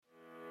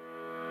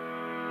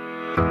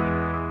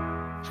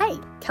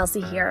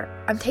Kelsey here.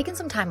 I'm taking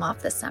some time off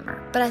this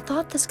summer, but I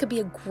thought this could be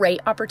a great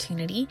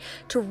opportunity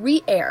to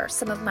re-air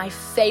some of my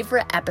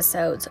favorite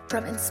episodes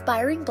from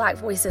inspiring Black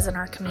voices in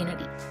our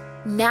community.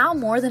 Now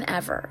more than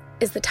ever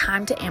is the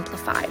time to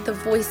amplify the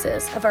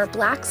voices of our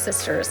Black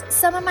sisters,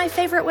 some of my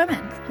favorite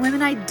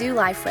women I do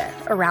life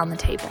with around the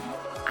table.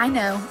 I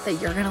know that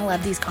you're going to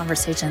love these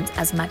conversations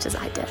as much as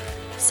I did.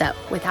 So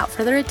without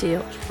further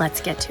ado, let's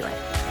get to it.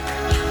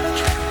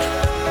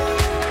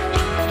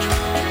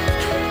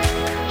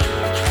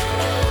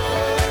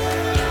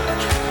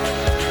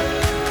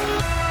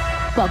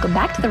 Welcome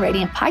back to the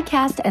Radiant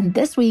Podcast, and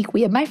this week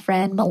we have my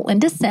friend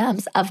Melinda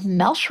Sims of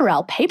Mel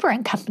Sherrill Paper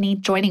and Company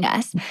joining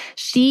us.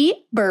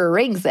 She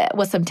brings it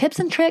with some tips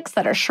and tricks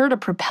that are sure to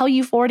propel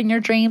you forward in your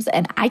dreams,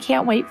 and I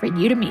can't wait for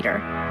you to meet her.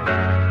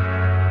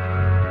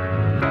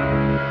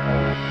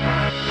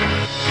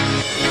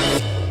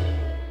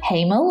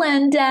 Hey,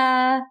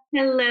 Melinda.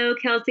 Hello,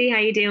 Kelsey. How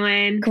you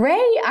doing?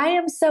 Great. I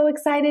am so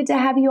excited to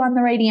have you on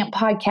the Radiant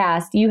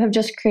Podcast. You have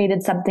just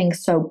created something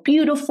so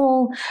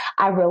beautiful.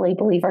 I really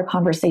believe our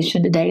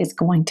conversation today is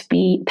going to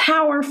be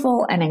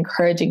powerful and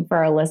encouraging for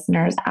our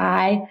listeners.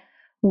 I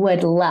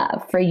would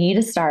love for you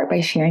to start by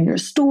sharing your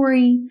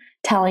story,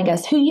 telling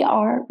us who you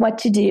are,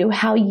 what you do,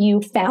 how you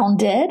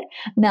founded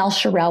Mel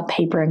Sherrill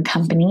Paper and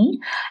Company,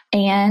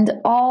 and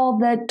all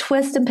the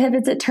twists and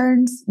pivots it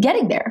turns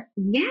getting there.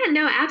 Yeah,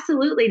 no,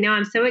 absolutely. No,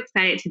 I'm so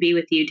excited to be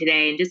with you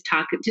today and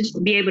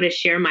just be able to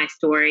share my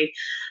story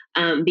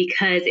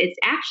because it's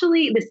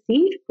actually the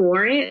seed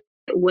for it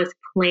was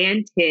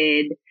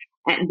planted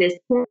at this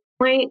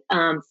point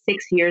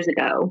 6 years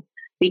ago.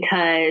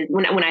 Because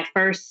when I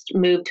first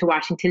moved to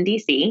Washington,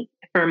 D.C.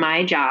 for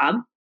my job,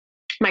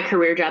 my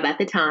career job at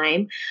the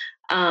time,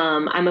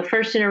 I'm a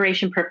first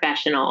generation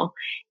professional,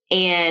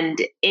 and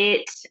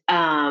it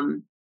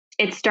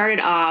started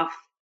off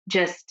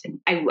just,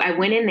 I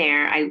went in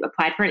there, I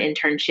applied for an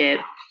internship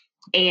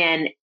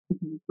and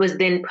was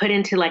then put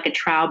into like a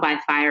trial by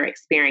fire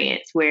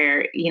experience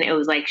where, it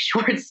was like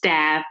short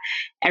staff,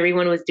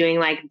 everyone was doing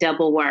like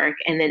double work.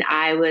 And then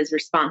I was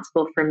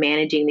responsible for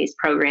managing these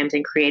programs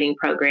and creating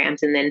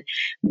programs. And then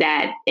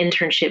that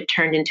internship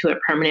turned into a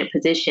permanent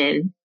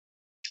position.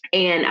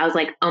 And I was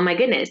like, oh my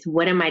goodness,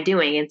 what am I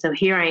doing? And so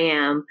here I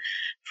am,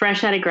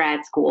 fresh out of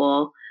grad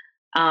school,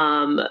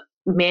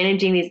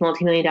 managing these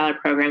multi-million-dollar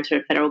programs for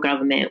the federal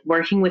government,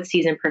 working with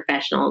seasoned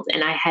professionals,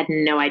 and I had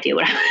no idea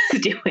what I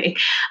was doing.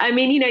 I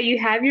mean, you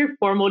have your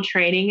formal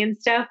training and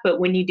stuff, but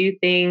when you do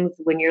things,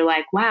 when you're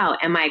like, wow,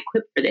 am I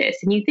equipped for this?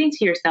 And you think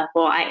to yourself,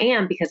 well, I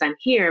am because I'm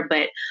here,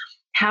 but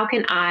how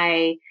can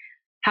I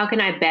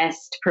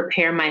best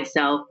prepare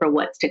myself for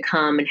what's to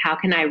come? And how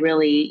can I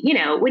really,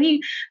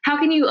 how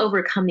can you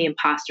overcome the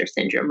imposter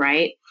syndrome,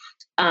 right?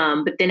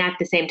 But then at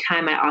the same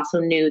time, I also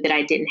knew that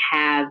I didn't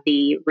have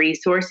the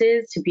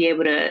resources to be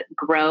able to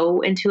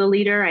grow into a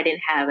leader. I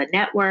didn't have a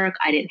network.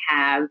 I didn't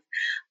have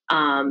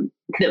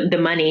the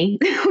money.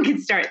 We can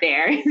start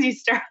there. You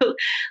start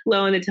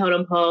low on the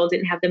totem pole,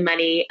 didn't have the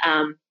money.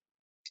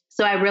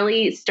 So I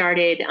really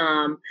started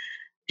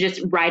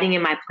just writing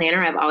in my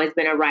planner. I've always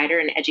been a writer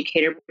and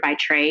educator by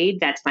trade.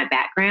 That's my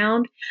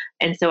background.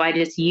 And so I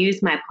just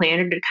used my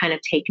planner to kind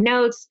of take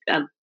notes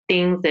of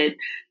things that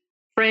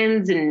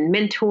friends and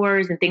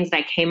mentors and things that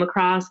I came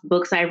across,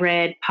 books I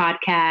read,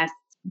 podcasts,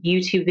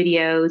 YouTube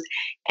videos.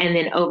 And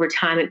then over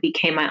time, it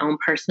became my own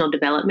personal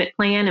development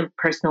plan and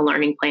personal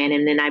learning plan.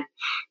 And then I,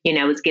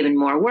 was given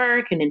more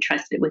work and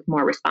entrusted with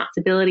more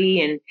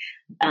responsibility,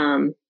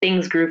 and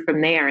things grew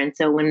from there. And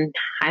so when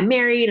I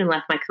married and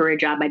left my career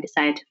job, I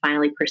decided to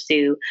finally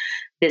pursue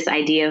this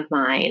idea of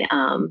mine,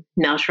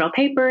 Mel Sherrill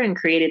Paper, and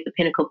created the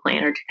Pinnacle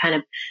Planner to kind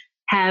of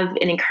have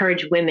and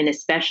encourage women,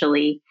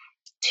 especially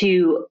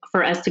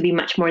for us to be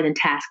much more than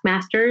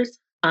taskmasters,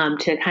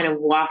 to kind of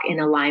walk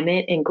in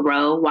alignment and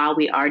grow while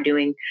we are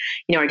doing,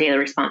 our daily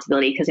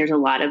responsibility, because there's a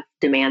lot of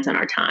demands on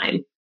our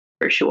time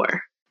for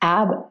sure.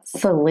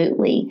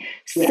 Absolutely.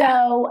 Yeah.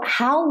 So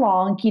how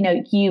long,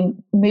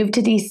 you moved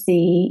to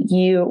DC,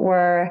 you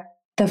were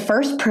the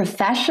first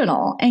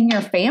professional in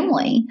your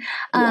family.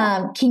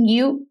 Yeah. Can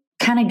you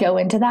kind of go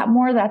into that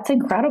more? That's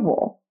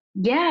incredible.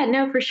 Yeah,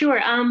 no, for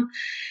sure.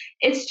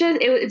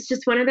 It's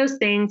just one of those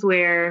things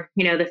where,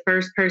 the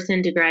first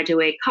person to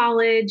graduate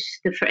college,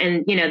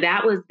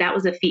 that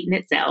was a feat in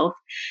itself.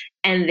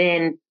 And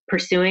then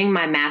pursuing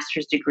my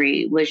master's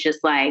degree was just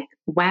like,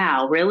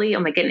 wow, really? Oh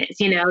my goodness.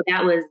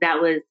 That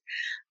was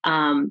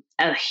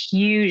a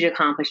huge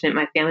accomplishment.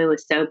 My family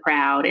was so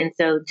proud. And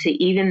so to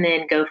even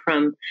then go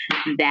from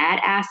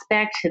that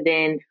aspect to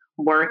then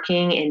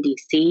working in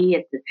DC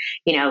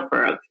at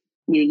for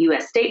the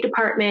U.S. State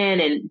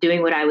Department and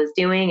doing what I was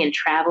doing and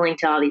traveling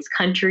to all these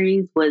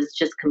countries was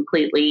just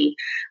completely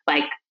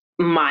like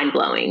mind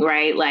blowing,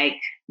 right? Like,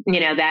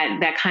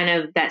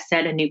 that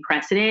set a new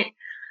precedent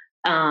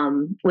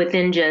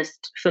within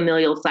just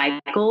familial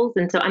cycles.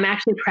 And so I'm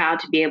actually proud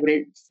to be able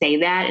to say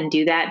that and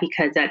do that,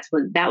 because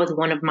that was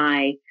one of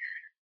my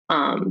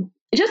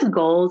just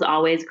goals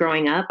always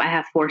growing up. I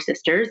have 4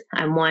 sisters.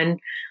 I'm one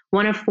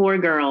of 4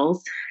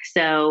 girls.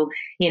 So,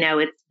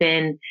 it's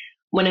been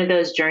one of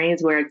those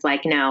journeys where it's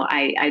like, no,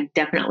 I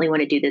definitely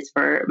want to do this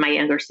for my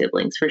younger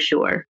siblings for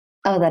sure.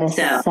 Oh, that is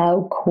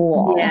so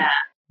cool. Yeah.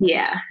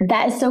 Yeah.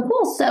 That is so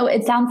cool. So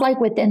it sounds like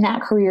within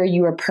that career,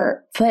 you were put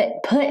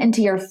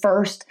into your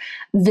first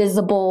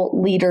visible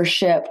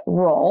leadership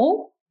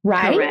role,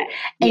 right? Correct.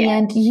 Yeah.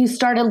 And you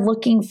started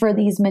looking for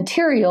these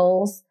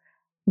materials.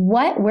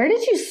 Where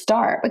did you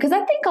start? Because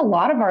I think a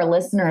lot of our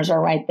listeners are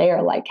right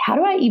there. Like, how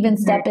do I even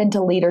step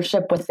into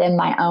leadership within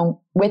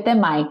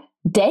my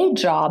day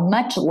job,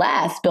 much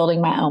less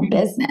building my own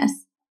business?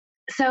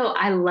 So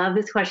I love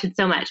this question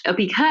so much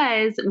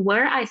because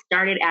where I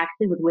started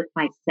actually was with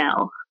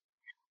myself.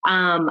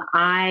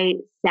 I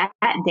sat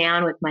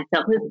down with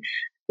myself,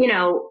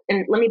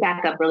 and let me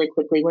back up really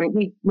quickly.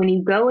 When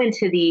you go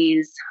into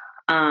these,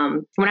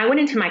 when I went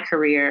into my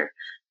career,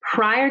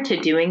 prior to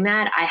doing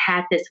that, I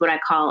had this, what I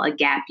call a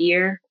gap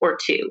year or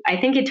two. I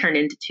think it turned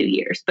into 2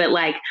 years, but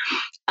like,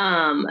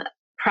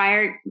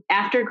 after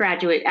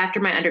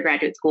my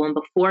undergraduate school and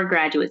before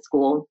graduate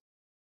school,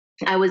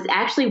 I was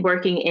actually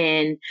working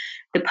in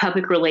the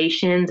public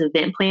relations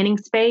event planning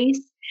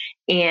space.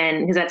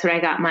 And because that's what I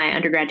got my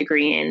undergrad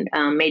degree in,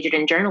 majored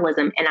in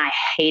journalism, and I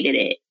hated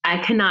it.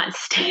 I could not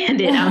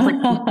stand it. I was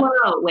like,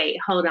 whoa, wait,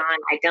 hold on.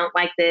 I don't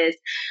like this.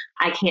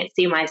 I can't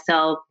see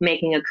myself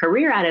making a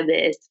career out of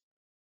this.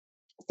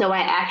 So I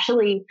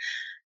actually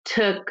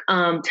took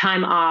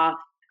time off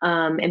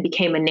and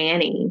became a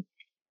nanny.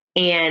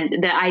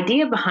 And the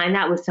idea behind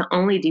that was to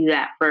only do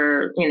that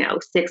for,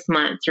 6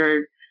 months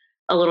or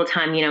a little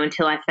time,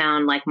 until I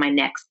found like my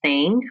next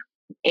thing.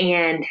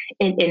 And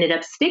it ended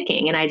up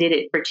sticking. And I did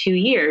it for 2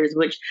 years,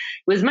 which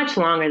was much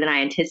longer than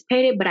I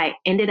anticipated, but I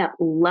ended up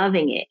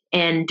loving it.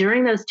 And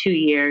during those 2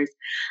 years,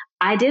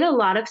 I did a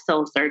lot of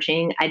soul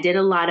searching. I did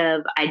a lot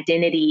of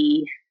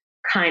identity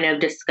kind of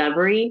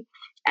discovery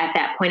at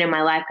that point in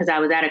my life because I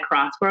was at a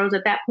crossroads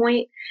at that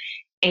point.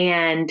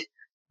 And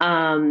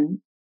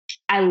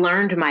I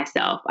learned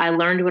myself. I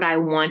learned what I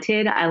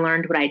wanted. I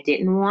learned what I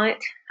didn't want.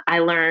 I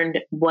learned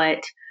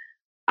what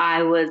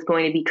I was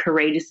going to be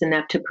courageous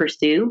enough to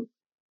pursue.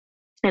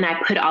 And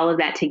I put all of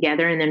that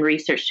together and then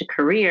researched a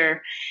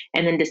career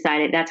and then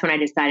that's when I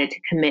decided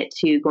to commit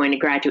to going to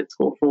graduate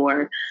school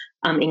for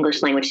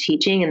English language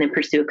teaching and then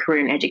pursue a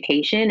career in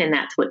education. And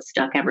that's what's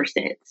stuck ever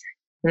since.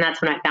 And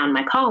that's when I found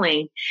my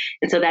calling.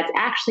 And so that's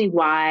actually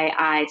why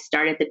I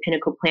started the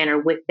Pinnacle Planner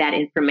with that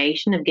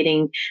information of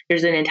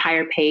there's an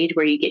entire page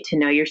where you get to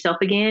know yourself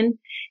again.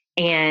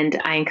 And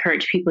I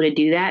encourage people to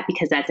do that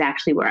because that's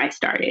actually where I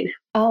started.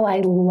 Oh, I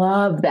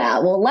love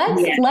that. Well,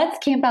 let's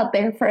camp out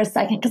there for a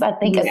second because I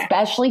think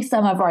especially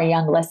some of our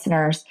young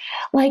listeners,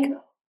 like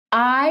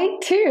I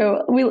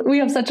too, we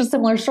have such a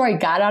similar story.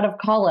 Got out of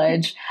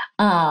college.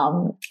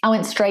 I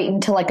went straight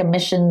into like a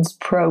missions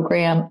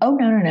program. Oh,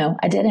 no,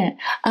 I didn't.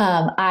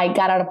 I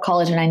got out of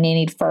college and I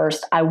nannied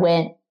first. I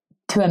went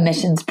to a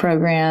missions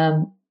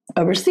program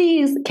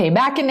overseas, came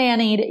back and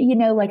nannied,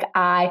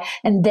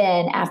 and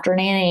then after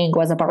nannying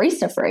was a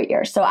barista for a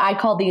year. So I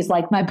call these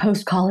like my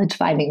post-college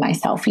finding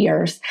myself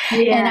years.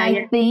 Yeah, and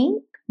I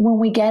think when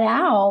we get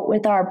out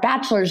with our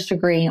bachelor's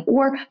degree,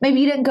 or maybe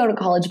you didn't go to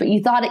college, but you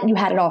thought you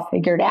had it all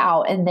figured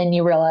out. And then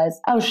you realize,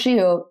 oh,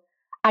 shoot,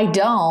 I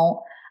don't.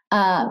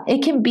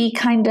 It can be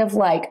kind of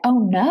like, oh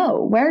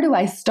no, where do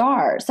I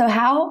start? So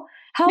how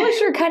was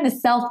your kind of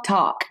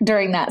self-talk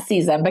during that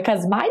season?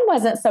 Because mine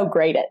wasn't so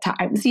great at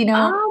times,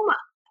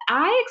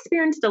 I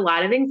experienced a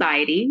lot of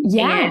anxiety.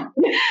 Yeah.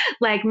 And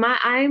like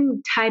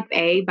I'm type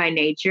A by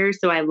nature.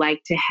 So I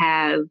like to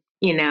have,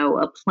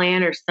 a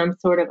plan or some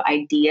sort of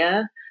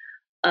idea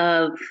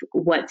of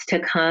what's to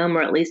come,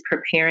 or at least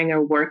preparing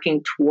or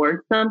working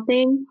towards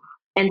something.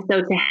 And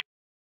so to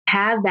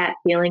have that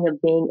feeling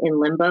of being in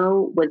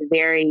limbo was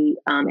very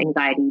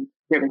anxiety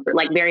driven,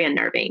 like very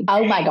unnerving.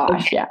 Oh my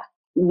gosh. Yeah.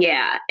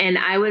 Yeah. And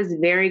I was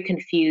very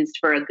confused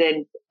for a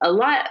good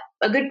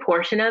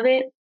portion of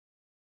it.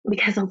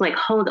 Because I was like,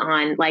 hold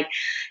on, like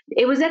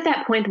it was at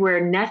that point where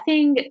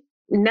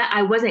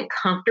I wasn't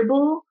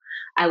comfortable.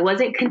 I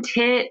wasn't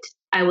content.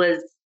 I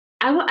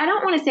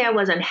don't want to say I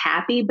was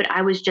unhappy, but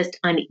I was just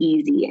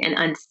uneasy and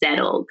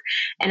unsettled.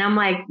 And I'm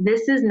like,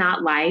 this is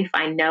not life.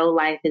 I know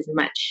life is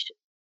much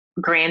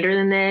grander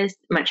than this,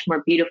 much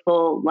more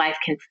beautiful. Life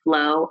can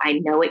flow. I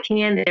know it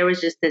can. There was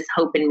just this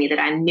hope in me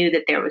that I knew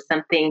that there was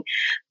something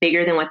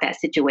bigger than what that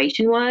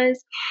situation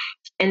was.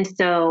 And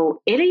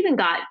so it even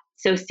got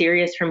so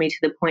serious for me to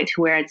the point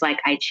to where it's like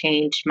I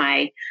changed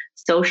my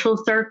social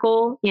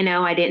circle.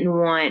 I didn't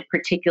want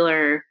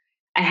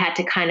I had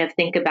to kind of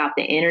think about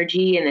the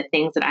energy and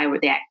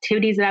the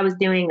activities that I was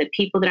doing, the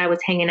people that I was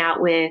hanging out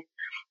with.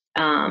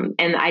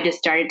 And I just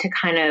started to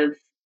kind of,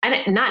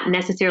 not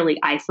necessarily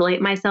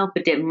isolate myself,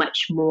 but did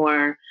much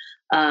more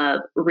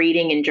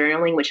reading and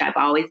journaling, which I've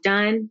always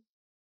done.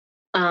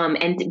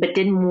 But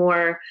did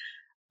more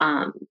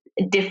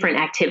different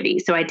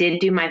activities. So I did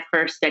do my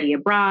first study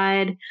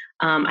abroad.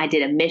 I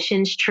did a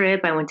missions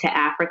trip. I went to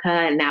Africa,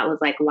 and that was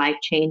like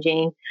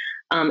life-changing.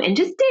 And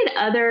just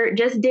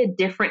did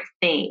different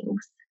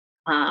things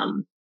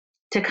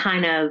to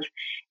kind of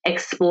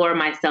explore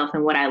myself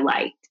and what I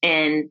liked.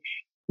 And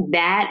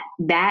that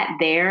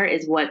there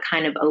is what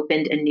kind of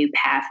opened a new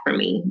path for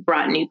me,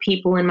 brought new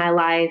people in my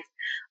life,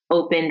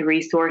 opened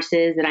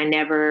resources that I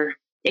never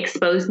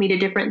exposed me to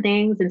different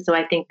things. And so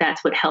I think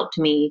that's what helped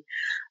me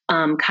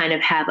kind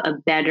of have a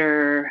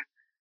better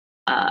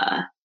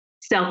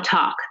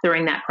self-talk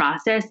during that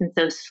process. And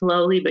so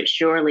slowly but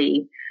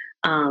surely,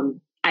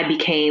 I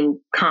became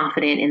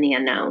confident in the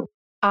unknown.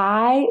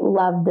 I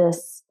love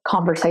this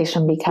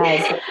conversation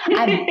because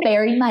I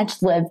very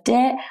much lived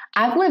it.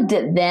 I've lived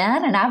it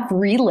then and I've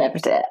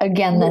relived it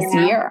again this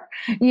year,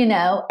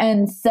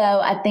 And so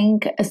I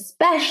think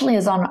especially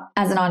as an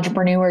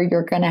entrepreneur,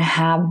 you're going to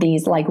have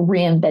these like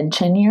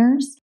reinvention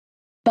years.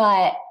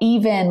 But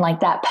even like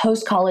that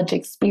post-college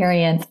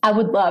experience, I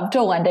would love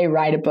to one day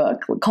write a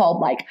book called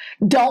like,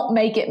 Don't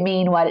Make It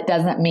Mean What It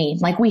Doesn't Mean.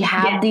 Like we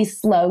have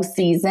these slow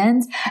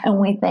seasons and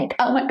we think,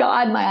 oh my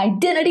God, my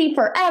identity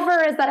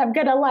forever is that I'm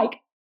going to like,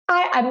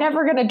 I'm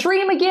never going to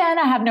dream again.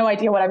 I have no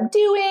idea what I'm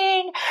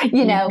doing,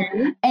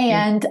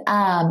 and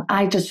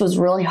I just was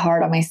really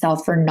hard on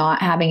myself for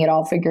not having it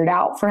all figured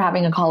out, for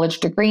having a college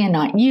degree and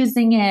not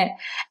using it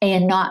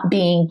and not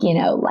being,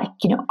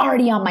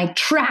 already on my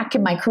track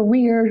in my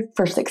career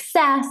for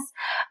success.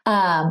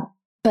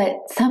 But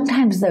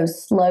sometimes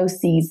those slow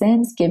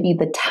seasons give you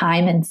the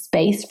time and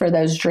space for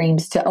those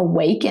dreams to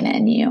awaken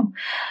in you.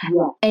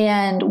 Yeah.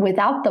 And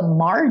without the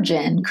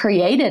margin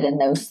created in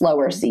those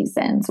slower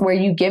seasons where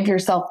you give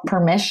yourself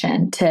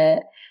permission to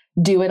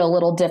do it a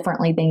little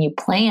differently than you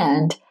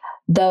planned,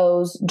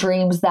 those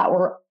dreams that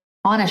were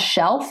on a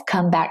shelf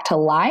come back to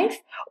life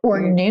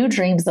or new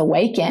dreams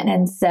awaken.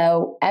 And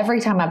so every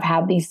time I've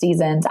had these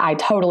seasons, I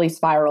totally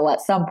spiral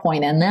at some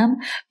point in them,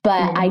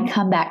 but I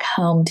come back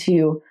home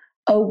to,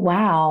 oh,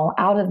 wow,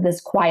 out of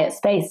this quiet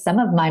space, some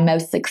of my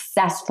most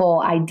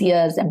successful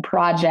ideas and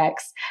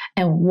projects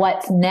and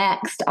what's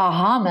next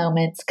aha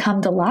moments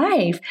come to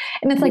life.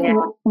 And it's like,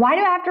 why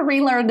do I have to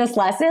relearn this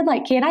lesson?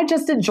 Like, can't I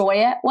just enjoy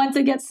it once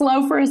it gets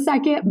slow for a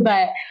second?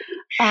 But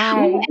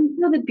and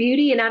so the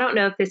beauty, and I don't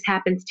know if this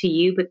happens to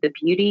you, but the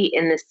beauty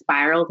in the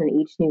spirals in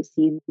each new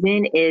season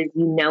is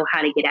you know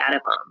how to get out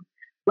of them.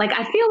 Like,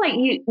 I feel like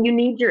you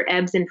need your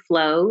ebbs and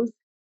flows,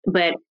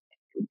 but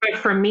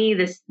for me,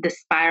 the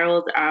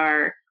spirals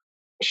are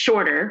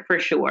shorter for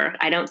sure.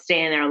 I don't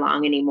stay in there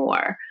long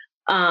anymore.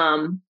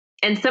 And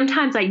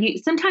sometimes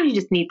sometimes you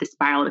just need the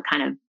spiral to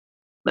kind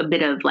of a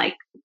bit of like,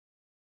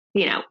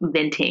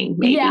 venting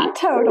maybe. Yeah,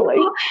 totally.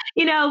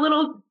 A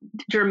little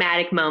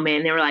dramatic moment.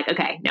 And they were like,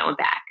 okay, now I'm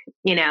back.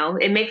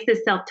 It makes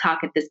this self-talk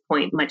at this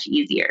point much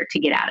easier to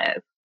get out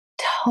of.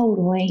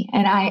 Totally.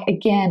 And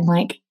again,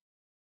 like,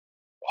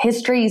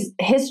 history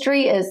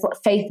is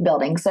faith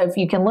building. So if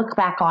you can look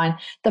back on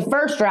the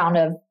first round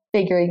of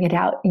figuring it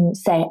out and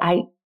say,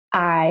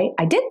 I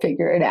did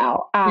figure it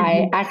out.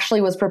 I actually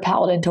was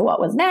propelled into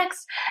what was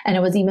next, and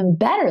it was even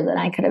better than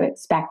I could have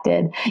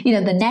expected.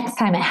 The next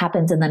time it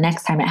happens and the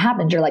next time it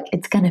happens, you're like,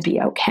 it's going to be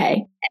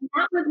okay. And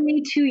that was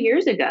me 2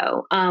 years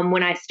ago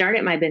when I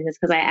started my business,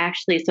 because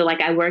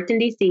I worked in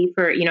DC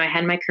for, I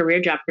had my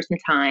career job for some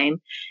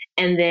time.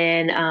 And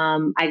then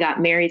I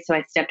got married. So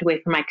I stepped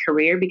away from my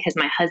career because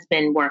my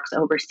husband works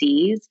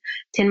overseas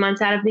 10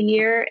 months out of the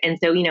year. And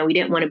so, we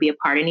didn't want to be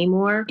apart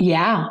anymore.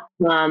 Yeah.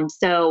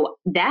 So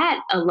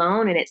that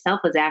alone in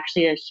itself was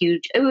actually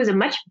it was a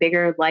much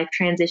bigger life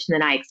transition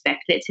than I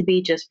expected it to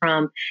be, just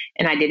from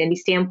an identity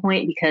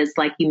standpoint, because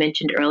like you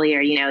mentioned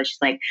earlier, it's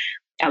just like,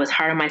 I was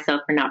hard on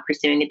myself for not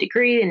pursuing a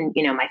degree in,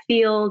 my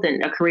field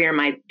and a career in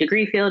my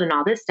degree field and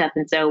all this stuff.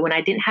 And so when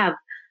I didn't have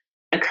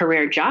a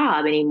career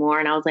job anymore,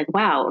 and I was like,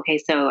 wow, okay,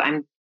 so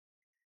at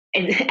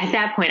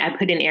that point I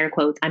put in air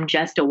quotes, I'm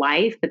just a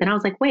wife. But then I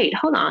was like, wait,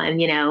 hold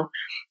on,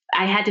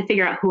 I had to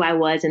figure out who I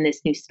was in this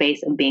new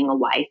space of being a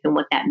wife and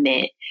what that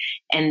meant.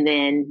 And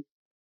then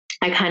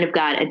I kind of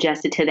got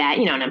adjusted to that,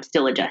 and I'm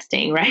still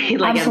adjusting, right?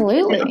 Like,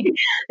 absolutely.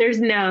 There's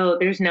no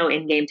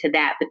end game to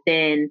that. But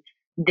then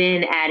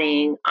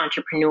adding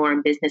entrepreneur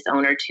and business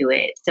owner to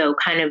it. So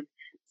kind of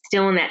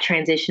still in that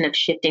transition of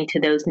shifting to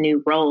those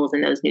new roles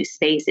and those new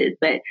spaces.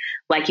 But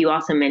like you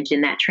also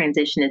mentioned, that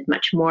transition is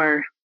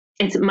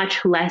it's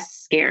much less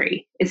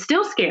scary. It's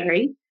still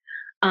scary.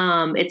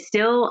 It's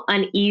still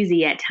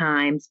uneasy at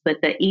times, but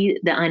the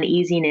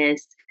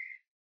uneasiness,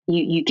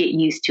 you get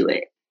used to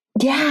it.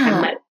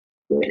 Yeah. I'm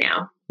doing it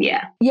now.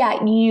 Yeah.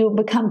 Yeah. You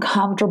become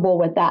comfortable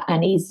with that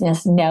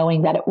uneasiness,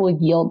 knowing that it will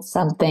yield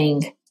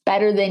something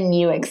better than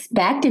you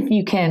expect if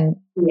you can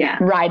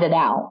ride it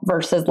out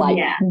versus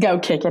go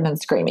kicking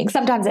and screaming.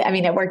 Sometimes,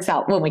 it works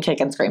out when we kick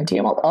and scream to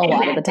you a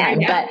lot of the time,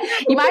 but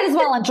you might as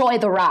well enjoy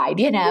the ride,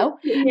 Yeah.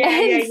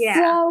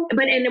 So,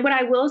 and what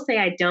I will say,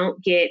 I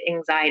don't get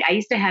anxiety. I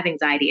used to have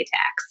anxiety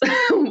attacks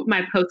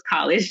my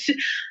post-college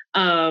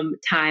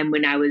time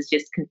when I was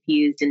just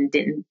confused and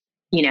didn't,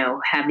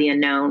 have the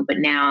unknown, but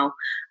now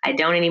I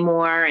don't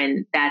anymore.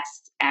 And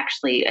that's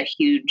actually a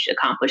huge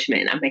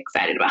accomplishment. I'm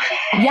excited about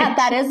it. Yeah,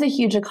 that is a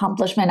huge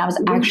accomplishment. I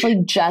was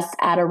actually just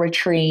at a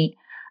retreat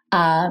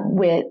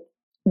with,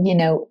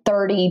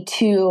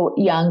 32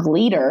 young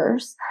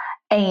leaders,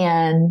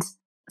 and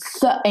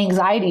so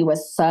anxiety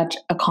was such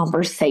a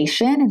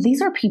conversation. And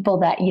these are people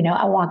that,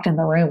 I walked in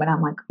the room and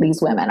I'm like,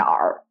 these women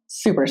are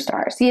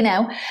superstars,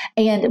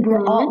 and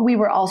we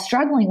were all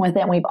struggling with it.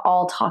 And we've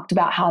all talked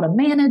about how to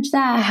manage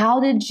that. How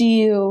did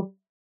you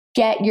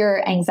get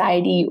your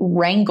anxiety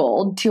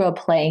wrangled to a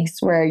place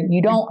where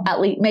you don't, at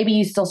least maybe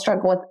you still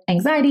struggle with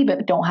anxiety,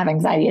 but don't have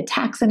anxiety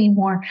attacks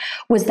anymore?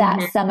 Was that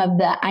some of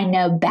the, I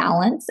know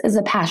balance is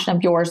a passion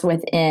of yours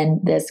within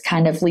this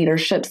kind of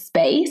leadership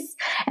space,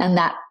 and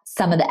that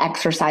some of the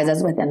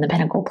exercises within the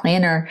Pinnacle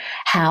Planner.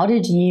 How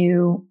did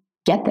you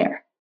get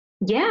there?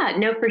 Yeah,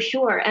 no, for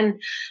sure.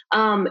 And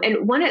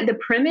one of the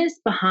premise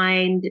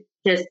behind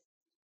just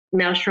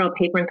Maelstrom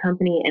Paper and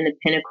Company and the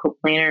Pinnacle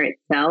Planner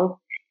itself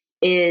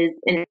is,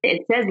 and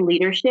it says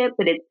leadership,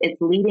 but it's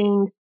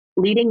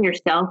leading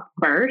yourself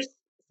first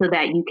so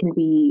that you can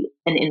be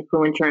an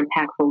influencer,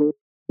 impactful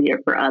leader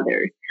for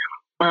others.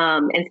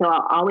 And so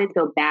I'll always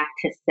go back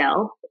to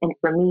self. And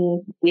for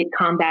me,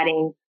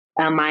 combating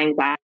my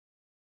anxiety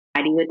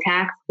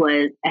attacks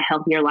was a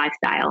healthier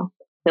lifestyle.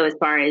 So as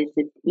far as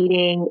just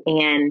eating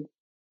and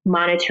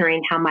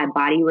monitoring how my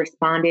body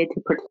responded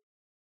to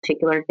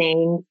particular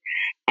things,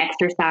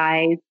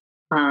 exercise,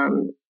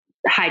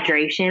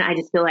 hydration. I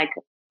just feel like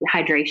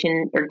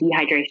hydration or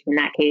dehydration in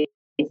that case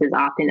is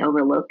often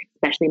overlooked,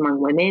 especially among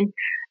women.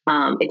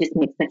 It just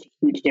makes such a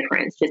huge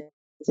difference just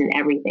in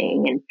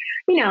everything. And,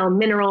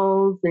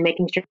 minerals, and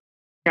making sure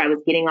I was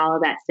getting all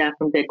of that stuff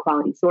from good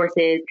quality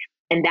sources.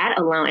 And that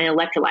alone, and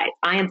electrolytes.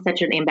 I am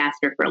such an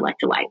ambassador for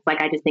electrolytes. Like,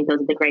 I just think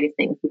those are the greatest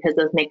things because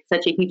those make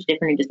such a huge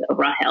difference in just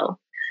overall health.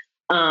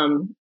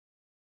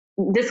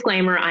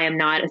 Disclaimer, I am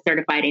not a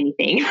certified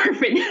anything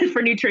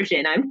for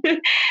nutrition. I'm,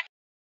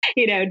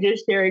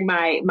 just sharing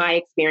my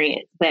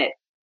experience, but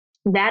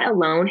that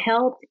alone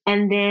helped.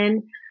 And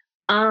then,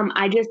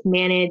 I just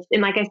managed,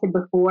 and like I said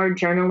before,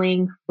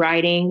 journaling,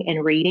 writing,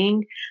 and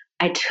reading,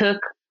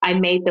 I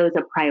made those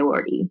a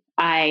priority.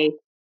 I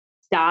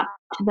stopped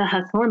the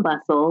hustle and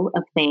bustle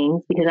of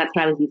things because that's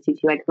what I was used to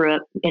too. I grew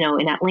up, in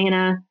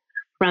Atlanta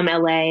from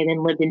LA and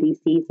then lived in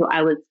DC. So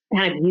I was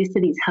kind of used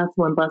to these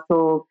hustle and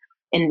bustle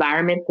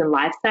environments and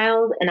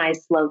lifestyles. And I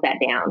slowed that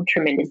down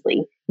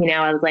tremendously.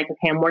 I was like,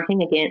 okay, I'm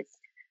working against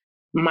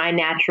my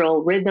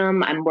natural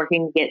rhythm. I'm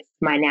working against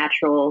my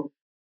natural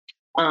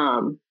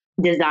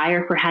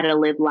desire for how to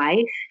live life.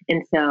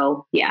 And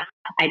so, yeah,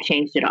 I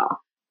changed it all.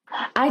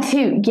 I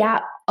too, yeah,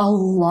 a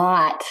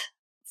lot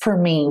for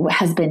me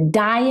has been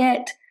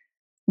diet,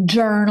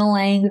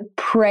 journaling,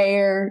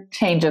 prayer,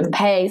 change of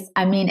pace.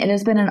 I mean, it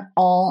has been an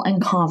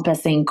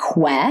all-encompassing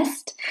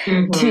quest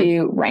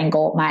to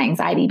wrangle my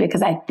anxiety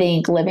because I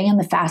think living in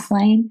the fast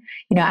lane,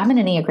 I'm an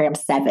Enneagram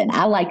 7.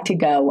 I like to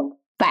go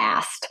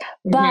fast,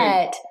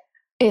 but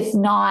it's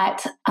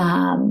not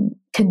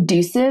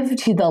conducive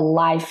to the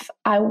life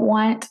I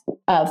want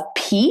of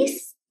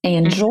peace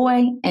and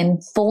joy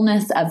and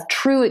fullness of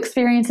true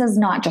experiences,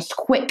 not just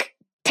quick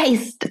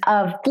taste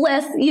of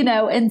bliss,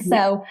 and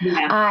so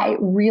I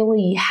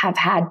really have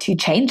had to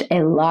change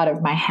a lot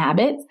of my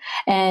habits.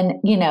 And,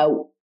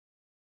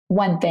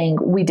 one thing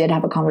we did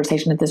have a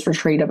conversation at this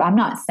retreat of, I'm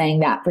not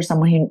saying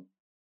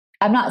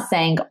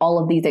all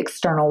of these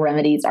external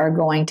remedies are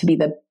going to be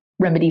the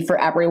remedy for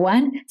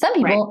everyone. Some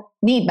people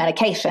need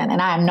medication, and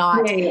I'm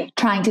not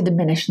trying to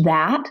diminish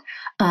that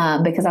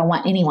because I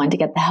want anyone to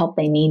get the help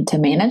they need to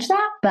manage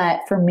that.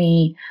 But for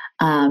me,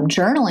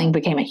 journaling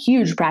became a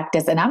huge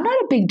practice, and I'm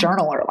not a big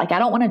journaler. Like, I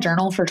don't want to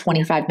journal for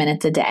 25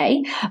 minutes a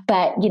day,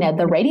 but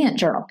the Radiant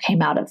Journal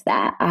came out of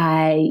that.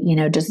 I,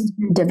 just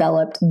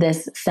developed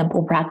this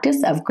simple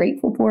practice of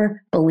grateful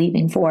for,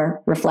 believing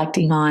for,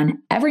 reflecting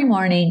on every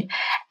morning.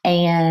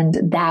 And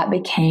that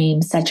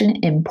became such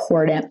an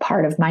important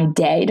part of my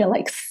day to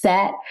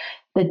set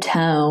the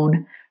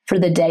tone for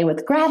the day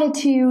with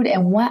gratitude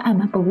and what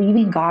I'm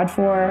believing God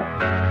for.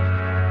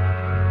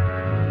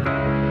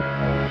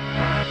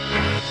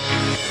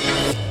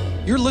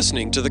 You're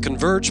listening to the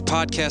Converge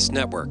Podcast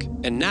Network,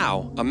 and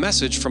now a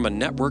message from a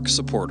network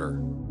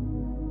supporter.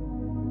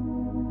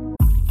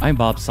 I'm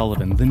Bob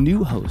Sullivan, the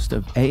new host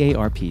of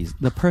AARP's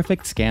The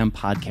Perfect Scam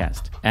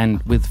podcast.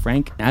 And with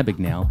Frank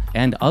Abagnale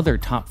and other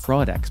top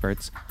fraud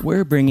experts,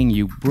 we're bringing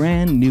you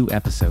brand new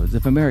episodes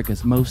of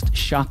America's most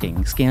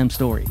shocking scam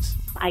stories.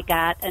 I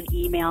got an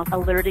email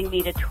alerting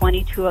me to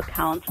 22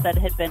 accounts that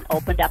had been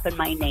opened up in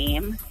my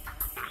name.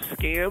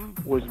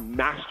 Scam was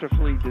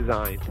masterfully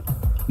designed.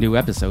 New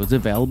episodes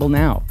available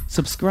now.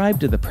 Subscribe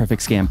to the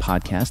Perfect Scam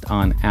podcast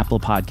on Apple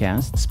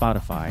Podcasts,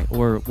 Spotify,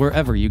 or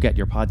wherever you get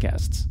your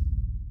podcasts.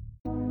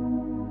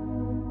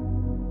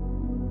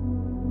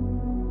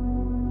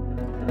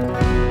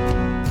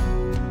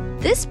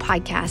 This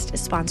podcast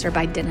is sponsored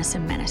by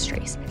Denison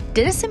Ministries.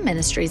 Denison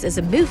Ministries is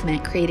a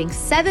movement creating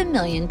 7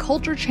 million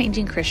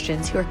culture-changing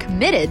Christians who are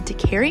committed to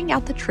carrying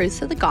out the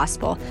truths of the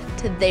gospel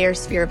to their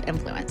sphere of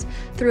influence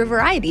through a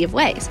variety of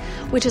ways,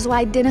 which is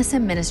why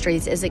Denison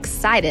Ministries is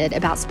excited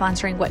about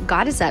sponsoring what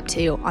God is up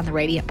to on the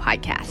Radiant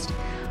podcast.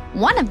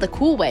 One of the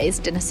cool ways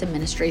Denison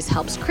Ministries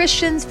helps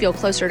Christians feel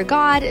closer to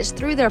God is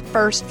through their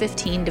First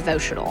 15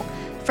 devotional.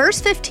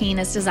 First 15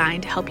 is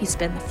designed to help you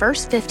spend the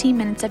first 15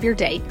 minutes of your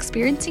day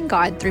experiencing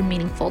God through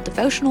meaningful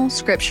devotional,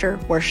 scripture,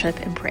 worship,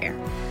 and prayer.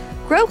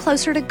 Grow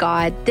closer to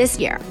God this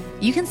year.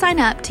 You can sign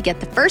up to get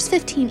the First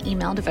 15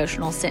 email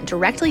devotional sent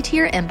directly to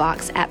your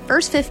inbox at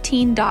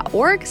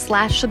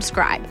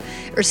first15.org/subscribe,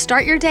 or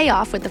start your day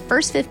off with the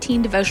First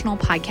 15 devotional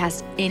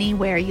podcast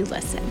anywhere you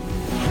listen.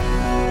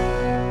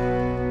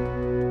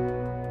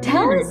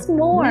 Tell us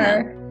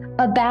more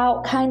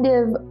about kind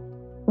of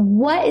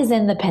what is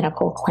in the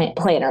Pinnacle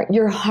Planner,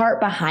 your heart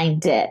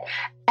behind it,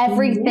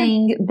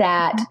 everything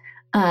that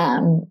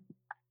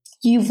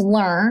you've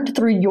learned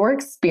through your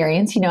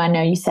experience. I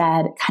know you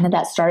said kind of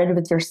that started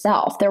with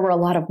yourself. There were a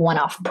lot of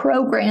one-off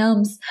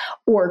programs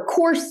or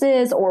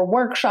courses or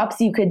workshops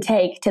you could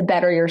take to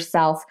better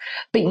yourself,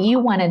 but you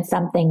wanted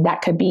something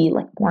that could be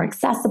like more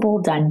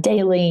accessible, done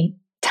daily.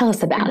 Tell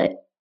us about it.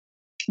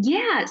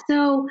 Yeah.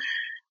 So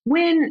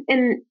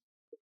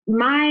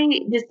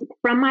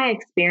from my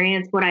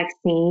experience, what I've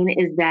seen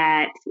is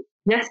that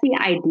just the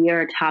idea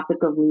or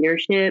topic of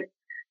leadership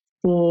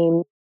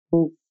seems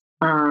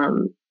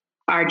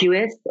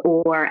arduous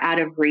or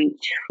out of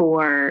reach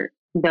for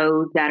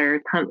those that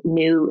are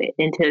new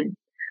into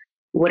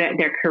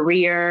their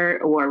career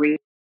or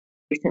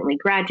recently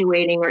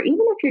graduating, or even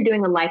if you're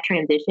doing a life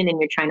transition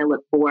and you're trying to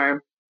look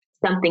for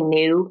something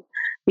new.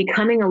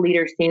 Becoming a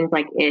leader seems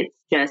like it's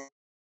just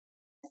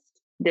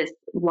this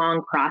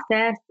long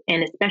process,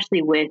 and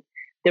especially with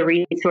the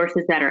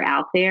resources that are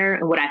out there.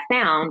 And what I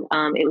found,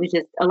 it was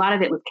just a lot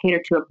of it was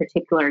catered to a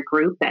particular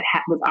group that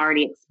was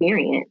already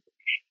experienced.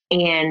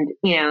 And,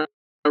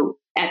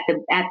 at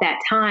that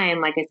time,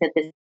 like I said,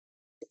 the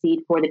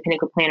seed for the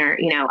Pinnacle Planner,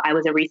 I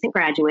was a recent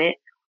graduate,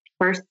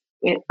 first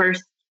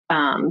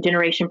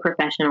generation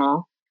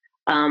professional.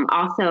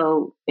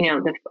 Also,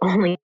 the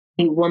only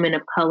woman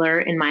of color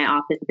in my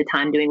office at the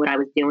time doing what I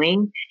was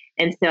doing.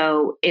 And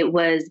so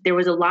there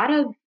was a lot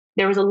of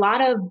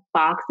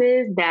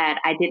boxes that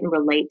I didn't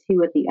relate to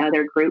with the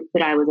other group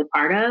that I was a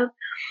part of.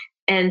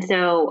 And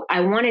so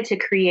I wanted to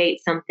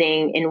create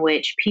something in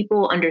which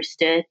people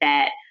understood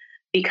that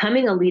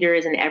becoming a leader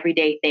is an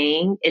everyday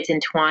thing. It's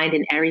entwined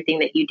in everything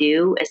that you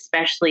do,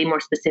 especially more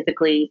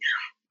specifically,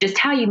 just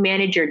how you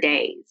manage your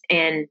days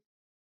and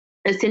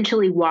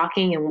essentially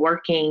walking and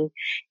working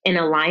in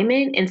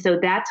alignment. And so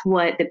that's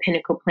what the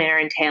Pinnacle Planner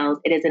entails.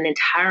 It is an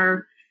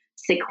entire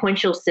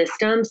sequential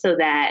system so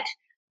that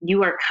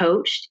you are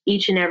coached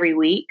each and every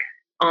week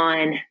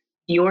on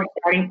your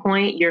starting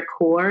point, your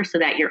core, so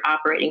that you're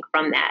operating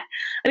from that.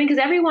 I mean,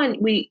 because everyone,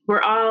 we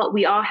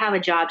all have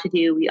a job to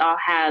do. We all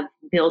have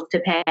bills to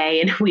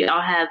pay, and we all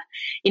have,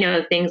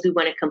 things we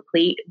want to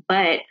complete,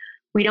 but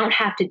we don't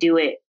have to do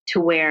it to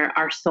where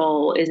our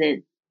soul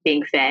isn't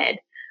being fed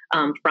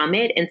from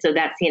it. And so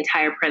that's the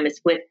entire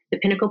premise with the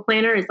Pinnacle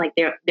Planner is like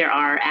there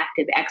are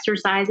active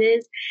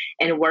exercises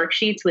and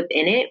worksheets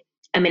within it.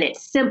 I mean,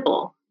 it's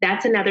simple.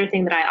 That's another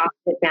thing that I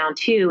often found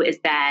too, is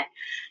that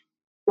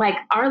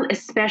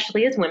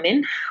especially as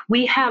women,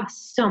 we have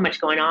so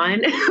much going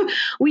on.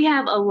 We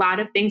have a lot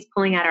of things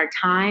pulling at our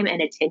time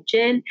and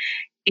attention.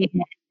 And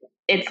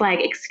it's like,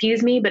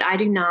 excuse me, but I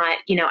do not,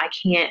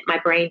 my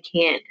brain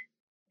can't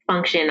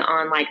function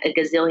on like a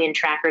gazillion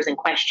trackers and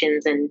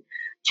questions and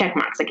check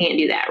marks. I can't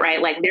do that,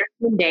 right? Like there are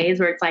some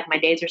days where it's like my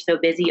days are so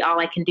busy, all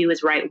I can do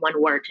is write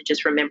one word to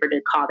just remember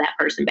to call that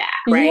person back,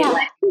 right?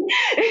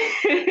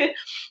 Yeah.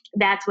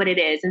 That's what it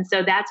is. And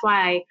so that's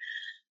why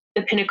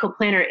the Pinnacle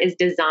Planner is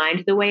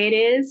designed the way it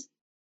is,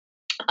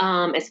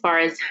 as far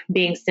as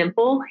being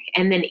simple.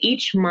 And then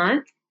each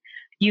month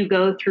you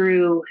go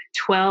through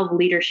 12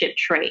 leadership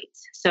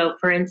traits. So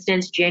for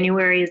instance,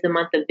 January is the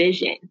month of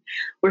vision.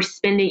 You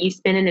spend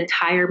an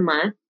entire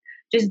month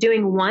just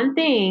doing one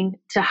thing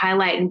to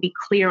highlight and be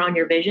clear on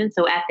your vision.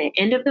 So at the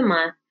end of the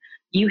month,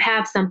 you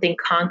have something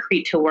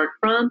concrete to work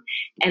from.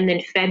 And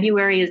then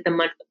February is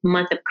the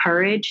month of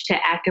courage to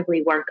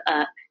actively work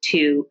up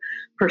to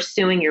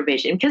pursuing your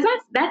vision. Because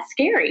that's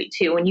scary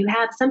too. When you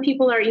have some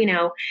people are,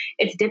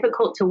 it's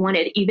difficult to want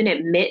to even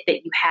admit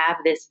that you have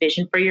this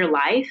vision for your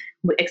life,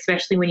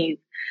 especially when you've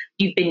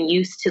been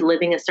used to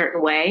living a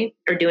certain way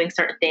or doing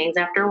certain things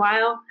after a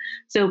while.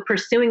 So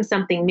pursuing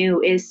something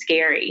new is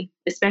scary,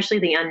 especially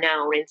the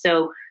unknown. And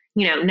so,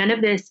 none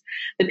of this,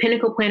 the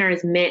Pinnacle Planner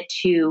is meant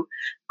to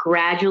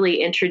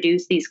gradually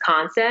introduce these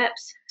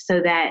concepts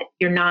so that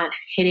you're not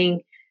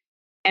hitting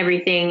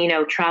everything,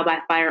 trial by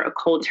fire or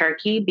cold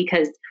turkey,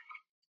 because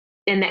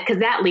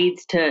that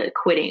leads to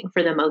quitting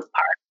for the most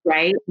part,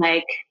 right?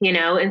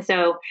 And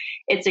so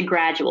it's a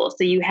gradual.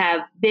 So you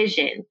have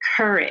vision,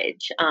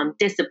 courage,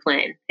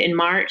 discipline. In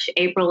March,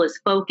 April is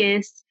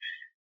focus.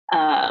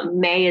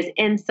 May is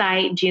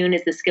insight. June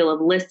is the skill of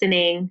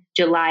listening.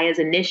 July is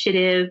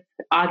initiative.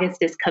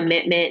 August is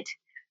commitment.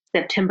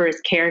 September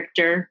is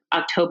character.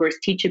 October is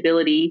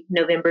teachability.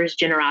 November is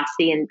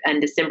generosity. And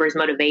December is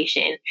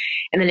motivation.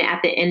 And then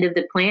at the end of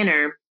the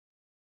planner,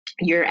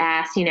 you're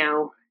asked,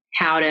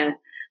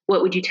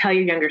 what would you tell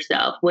your younger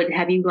self? What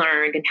have you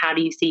learned? And how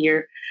do you see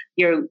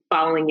you're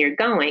following your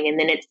going? And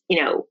then it's,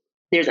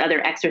 there's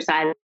other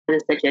exercises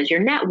such as your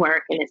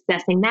network and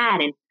assessing that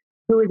and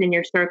who is in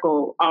your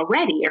circle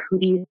already, or who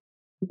do you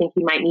think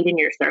you might need in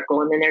your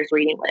circle? And then there's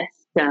reading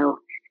lists. So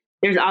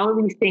there's all of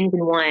these things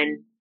in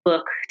one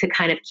book to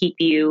kind of keep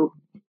you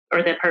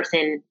or the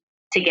person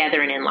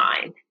together and in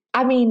line.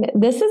 I mean,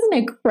 this is an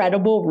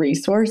incredible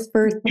resource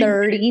for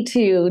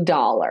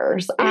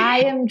 $32.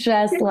 I am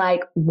just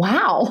like,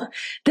 wow,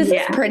 this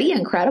is pretty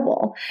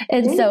incredible.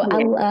 And so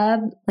I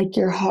love like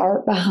your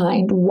heart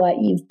behind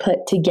what you've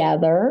put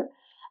together.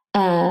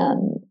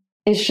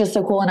 It's just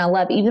so cool. And I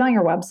love even on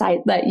your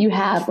website that you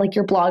have like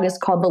your blog is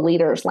called The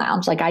Leaders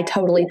Lounge. Like I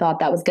totally thought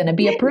that was going to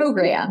be a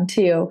program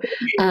to,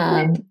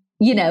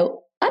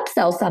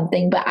 upsell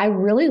something, but I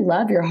really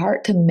love your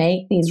heart to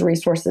make these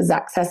resources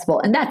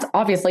accessible. And that's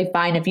obviously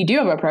fine if you do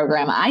have a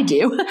program. I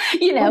do, but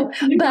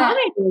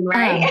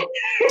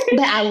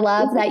I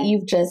love that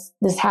you've just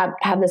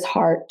have this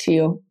heart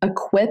to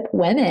equip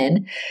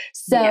women.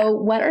 So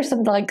what are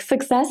some like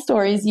success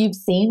stories you've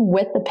seen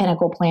with the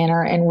Pinnacle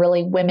Planner and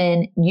really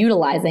women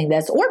utilizing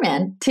this, or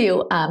men,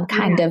 to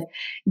kind of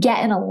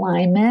get in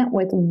alignment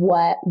with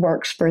what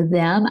works for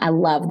them? I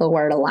love the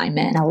word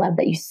alignment, and I love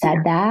that you said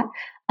that.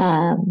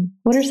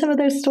 What are some of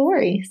those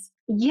stories?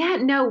 Yeah,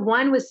 no,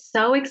 one was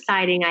so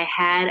exciting. I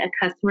had a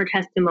customer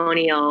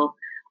testimonial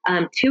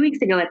 2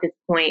 weeks ago at this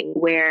point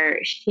where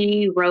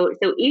she wrote,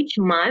 so each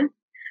month,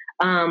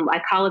 I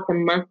call it the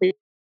monthly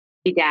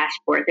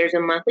dashboard. There's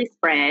a monthly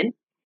spread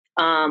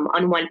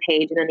on one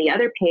page, and then the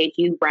other page,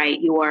 you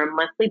write your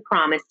monthly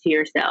promise to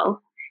yourself.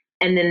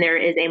 And then there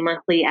is a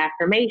monthly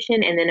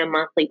affirmation and then a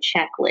monthly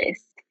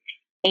checklist.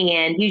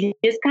 And you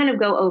just kind of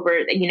go over,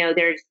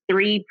 there's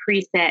 3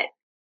 preset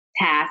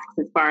tasks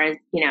as far as,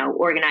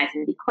 organize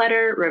and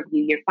declutter,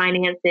 review your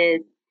finances,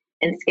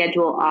 and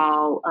schedule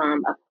all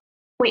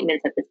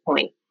appointments at this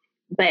point.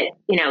 But,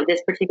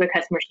 this particular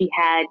customer, she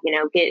had,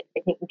 get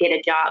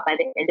a job by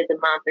the end of the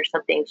month or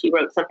something. She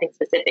wrote something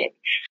specific.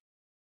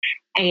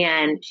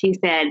 And she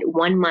said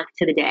 1 month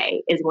to the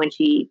day is when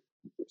she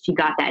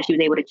got that. She was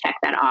able to check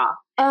that off.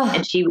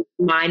 And she was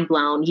mind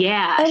blown.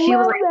 Yeah. She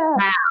was like,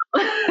 wow.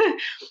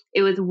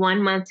 It was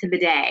 1 month to the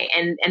day.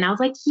 And I was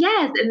like,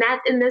 yes. And that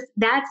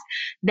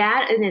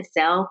in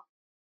itself.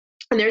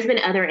 And there's been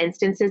other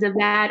instances of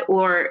that,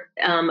 or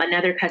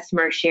another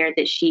customer shared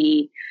that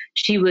she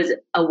was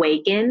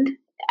awakened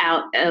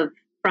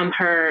from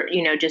her,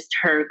 just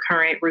her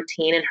current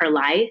routine in her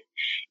life.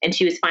 And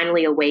she was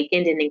finally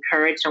awakened and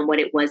encouraged on what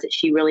it was that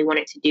she really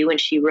wanted to do. And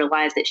she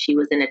realized that she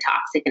was in a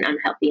toxic and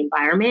unhealthy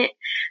environment.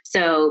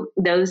 So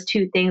those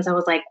 2 things, I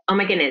was like, oh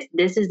my goodness,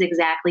 this is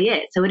exactly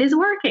it. So it is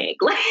working.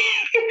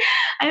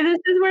 And this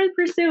is worth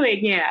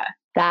pursuing. Yeah.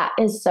 That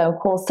is so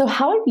cool. So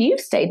how have you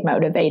stayed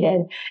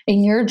motivated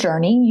in your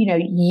journey?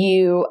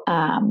 You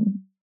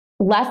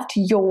left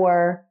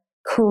your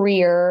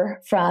career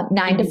from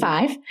 9 to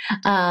 5,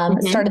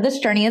 started this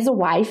journey as a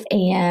wife,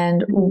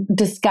 and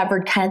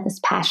discovered kind of this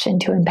passion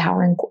to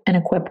empower and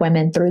equip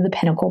women through the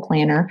Pinnacle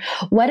Planner.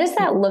 What does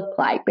that look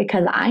like?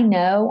 Because I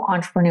know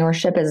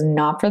entrepreneurship is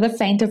not for the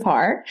faint of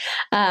heart.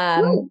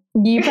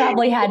 You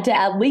probably had to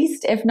at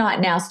least, if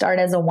not now, start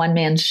as a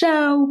one-man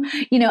show.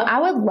 I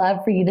would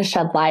love for you to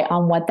shed light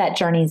on what that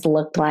journey's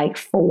looked like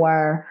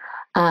for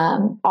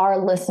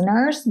our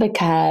listeners,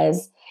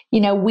 because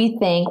we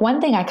think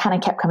one thing I kind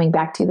of kept coming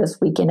back to this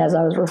weekend as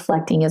I was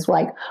reflecting is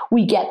like,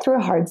 we get through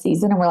a hard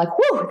season and we're like,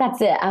 whew, that's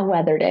it. I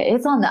weathered it.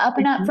 It's on the up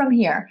and up from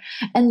here.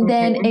 And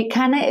then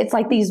it's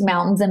like these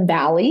mountains and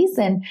valleys,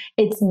 and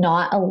it's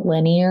not a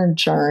linear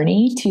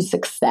journey to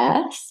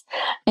success.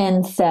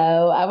 And so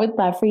I would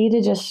love for you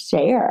to just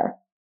share.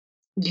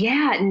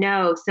 Yeah,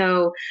 no.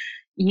 So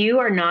you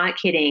are not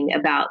kidding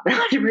about the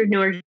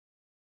entrepreneurship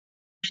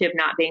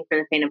not being for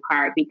the faint of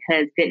heart,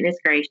 because goodness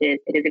gracious,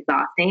 it is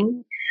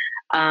exhausting.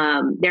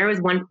 There was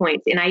one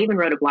point, and I even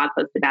wrote a blog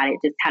post about it,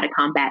 just how to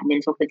combat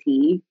mental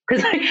fatigue.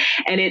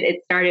 And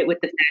it started with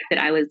the fact that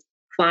I was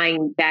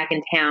flying back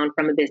in town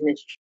from a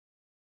business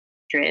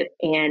trip,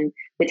 and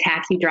the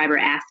taxi driver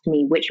asked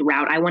me which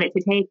route I wanted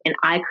to take, and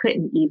I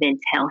couldn't even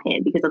tell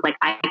him, because I was like,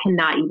 I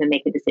cannot even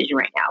make a decision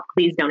right now.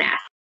 Please don't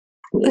ask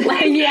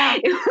me. Yeah.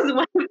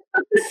 It was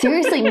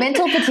seriously,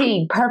 mental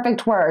fatigue,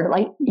 perfect word.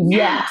 Like,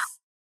 yes.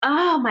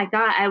 Oh my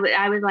God.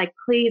 I was like,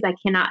 please, I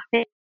cannot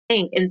think.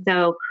 And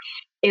so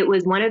it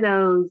was one of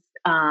those,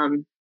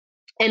 and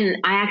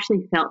I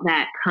actually felt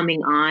that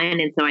coming on.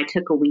 And so I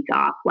took a week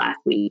off last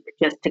week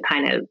just to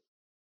kind of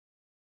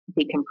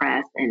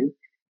decompress and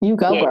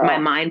get my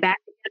mind back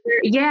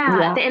together.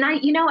 Yeah. And I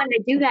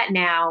do that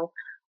now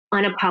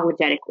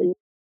unapologetically.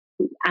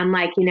 I'm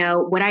like,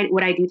 what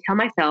I do tell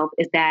myself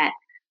is that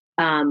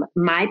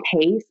my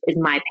pace is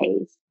my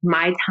pace.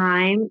 My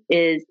time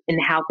is, and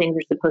how things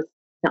are supposed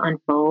to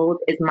unfold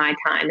is my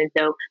time. And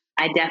so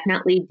I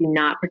definitely do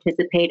not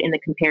participate in the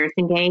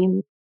comparison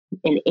game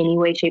in any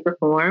way, shape, or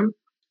form,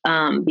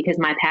 because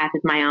my path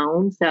is my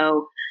own.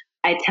 So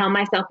I tell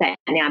myself that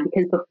now,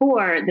 because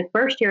before, the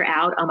first year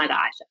out, oh my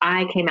gosh,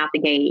 I came out the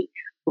gate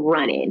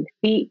running,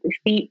 feet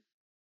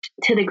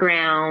to the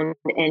ground.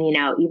 And,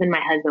 even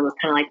my husband was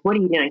kind of like, what are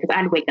you doing? Because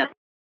I'd wake up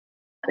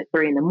at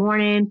 3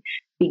 a.m,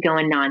 be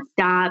going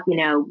nonstop,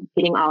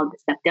 getting all of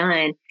this stuff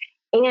done.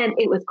 And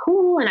it was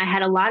cool. And I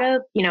had a lot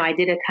of, I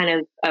did a kind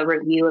of a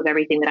review of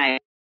everything that I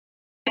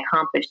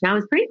accomplished. And I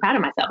was pretty proud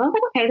of myself. I was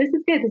like, okay, this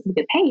is good. This is a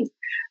good pace.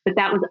 But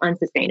that was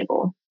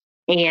unsustainable.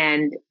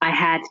 And I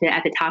had to,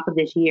 at the top of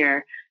this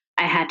year,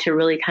 I had to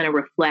really kind of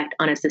reflect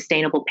on a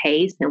sustainable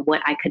pace and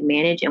what I could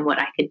manage and what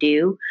I could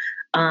do,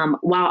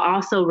 while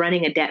also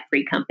running a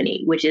debt-free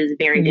company, which is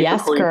very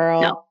difficult. Yes,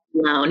 girl.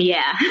 Loan.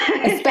 Yeah.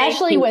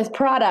 Especially with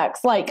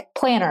products like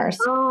planners.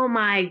 Oh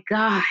my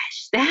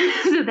gosh.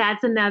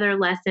 That's another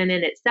lesson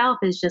in itself,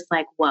 is just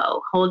like,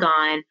 whoa, hold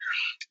on.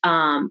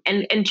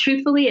 And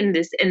truthfully, in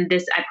this,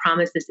 I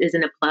promise this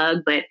isn't a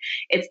plug, but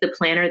it's the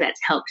planner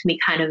that's helped me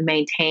kind of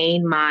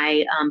maintain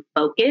my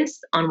focus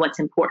on what's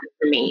important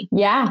for me.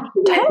 Yeah,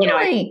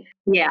 totally.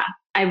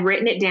 I've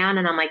written it down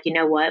and I'm like, you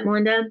know what,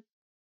 Melinda?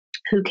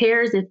 Who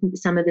cares if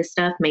some of this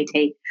stuff may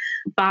take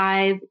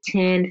 5,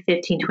 10,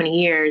 15, 20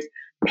 years?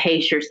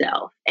 Pace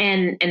yourself.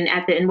 And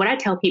what I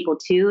tell people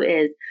too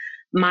is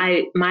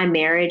my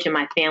marriage and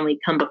my family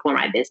come before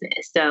my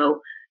business.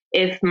 So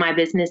if my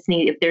business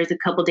if there's a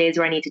couple days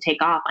where I need to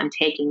take off, I'm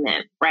taking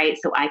them, right?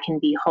 So I can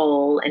be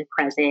whole and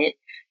present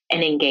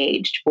and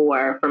engaged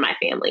for my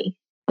family.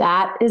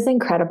 That is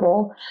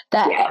incredible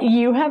that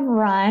you have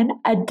run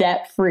a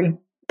debt-free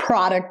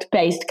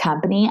product-based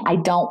company. I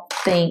don't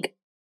think,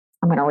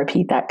 I'm going to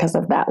repeat that because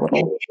of that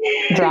little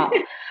drop.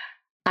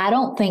 I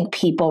don't think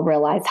people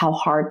realize how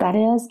hard that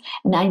is.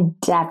 And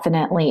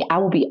I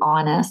will be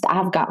honest,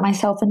 I've got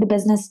myself into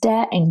business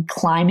debt, and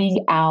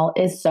climbing out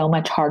is so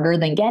much harder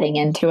than getting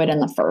into it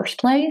in the first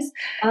place.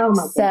 Oh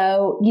my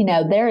so,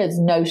 there is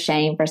no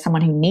shame for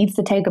someone who needs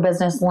to take a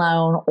business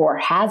loan or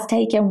has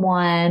taken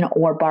one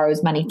or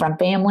borrows money from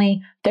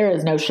family. There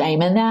is no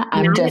shame in that.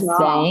 I'm just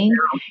saying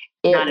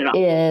it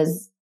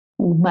is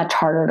much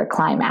harder to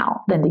climb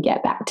out than to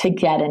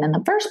get in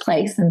the first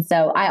place. And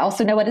so I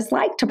also know what it's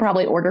like to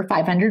probably order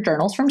 500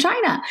 journals from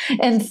China.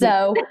 And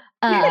so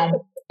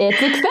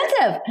it's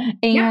expensive.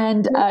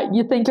 And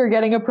you think you're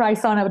getting a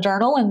price on a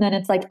journal, and then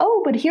it's like,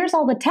 oh, but here's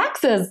all the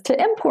taxes to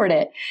import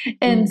it.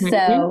 And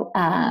so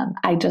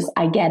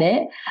I get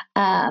it.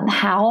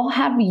 How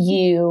have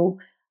you,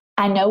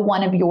 I know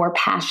one of your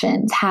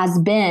passions has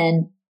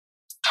been,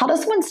 how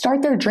does one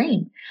start their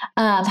dream?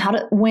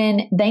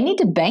 When they need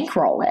to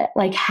bankroll it?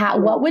 Like,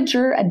 what would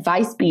your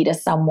advice be to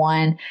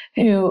someone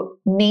who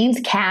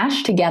needs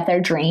cash to get their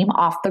dream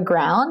off the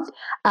ground?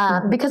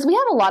 Because we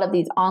have a lot of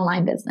these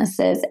online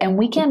businesses, and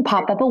we can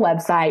pop up a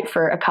website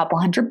for a couple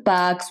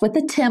 $100 with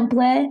a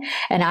template.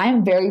 And I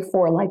am very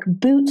for like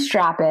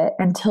bootstrap it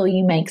until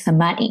you make some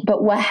money.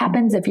 But what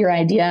happens if your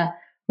idea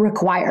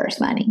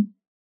requires money?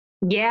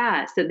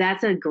 Yeah, so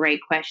that's a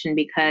great question,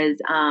 because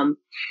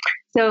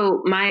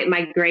so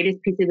my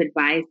greatest piece of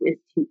advice is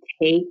to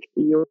take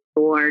your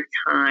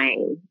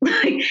time.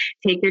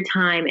 Take your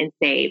time and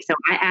save. So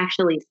I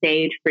actually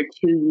saved for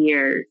 2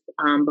 years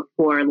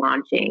before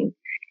launching.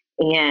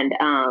 And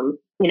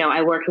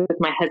I worked with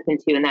my husband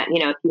too, and that,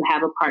 if you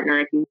have a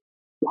partner, if you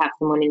have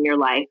someone in your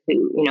life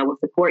who, will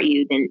support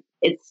you, then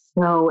it's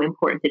so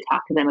important to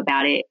talk to them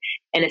about it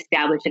and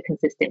establish a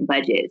consistent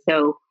budget.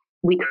 So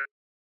we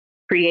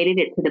created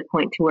it to the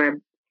point to where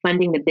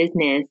funding the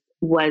business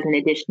was an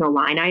additional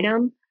line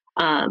item.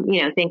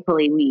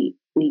 Thankfully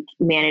we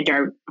manage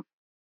our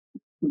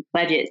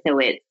budget so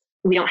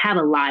we don't have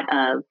a lot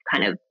of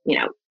kind of,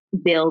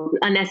 bills,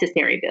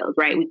 unnecessary bills,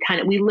 right?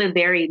 We live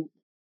very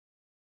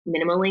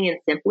minimally and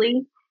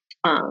simply,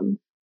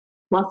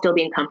 while still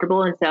being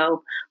comfortable. And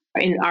so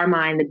in our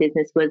mind, the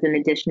business was an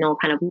additional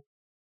kind of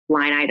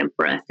line item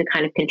for us to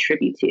kind of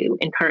contribute to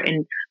and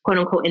quote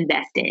unquote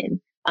invest in.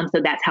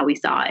 So that's how we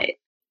saw it.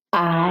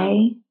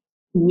 I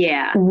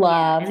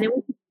love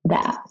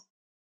that.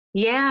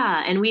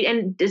 Yeah.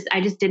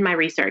 I just did my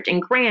research, and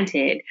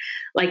granted,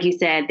 like you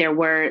said,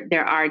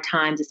 there are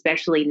times,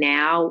 especially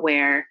now,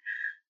 where,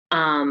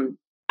 I'm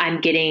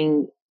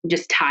getting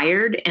just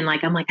tired and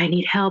I'm like, I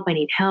need help, and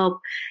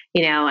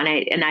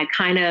I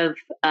kind of,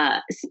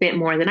 spent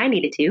more than I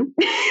needed to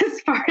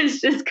as far as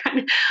just kind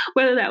of,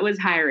 whether that was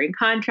hiring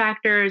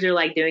contractors or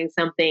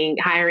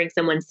hiring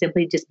someone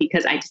simply just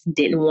because I just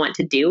didn't want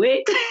to do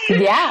it.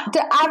 Yeah.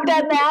 I've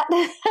done that.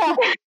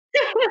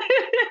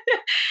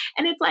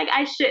 And it's like,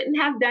 I shouldn't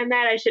have done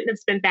that. I shouldn't have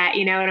spent that.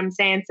 You know what I'm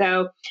saying?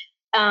 So,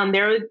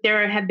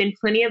 there have been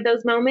plenty of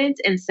those moments.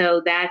 And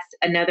so that's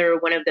another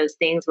one of those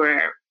things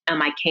where,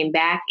 I came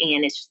back,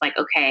 and it's just like,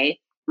 okay,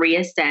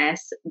 reassess.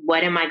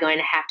 What am I going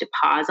to have to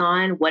pause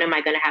on? What am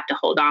I going to have to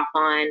hold off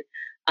on?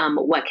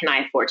 What can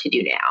I afford to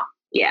do now?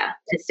 Yeah.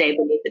 To stay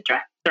beneath the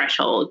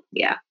threshold.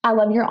 Yeah. I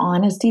love your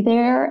honesty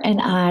there.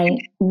 And I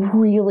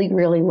really,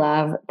 really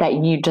love that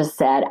you just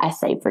said, I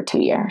saved for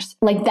 2 years.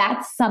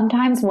 That's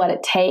sometimes what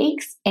it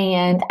takes.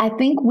 And I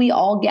think we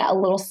all get a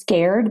little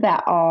scared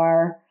that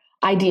our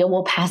idea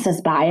will pass us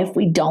by if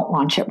we don't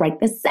launch it right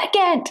this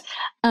second.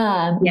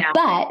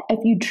 But if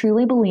you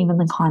truly believe in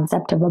the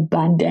concept of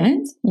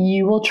abundance,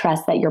 you will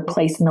trust that your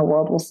place in the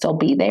world will still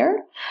be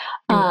there.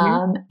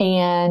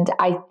 And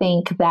I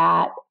think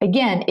that,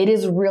 again, it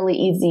is really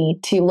easy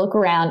to look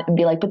around and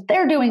be like, but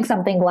they're doing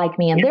something like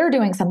me, and they're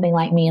doing something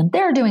like me, and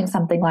they're doing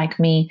something like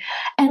me.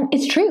 And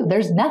it's true.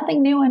 There's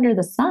nothing new under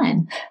the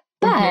sun.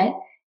 But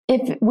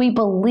if we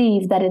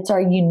believe that it's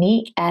our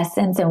unique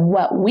essence and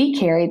what we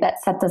carry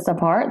that sets us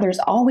apart, there's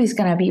always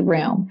going to be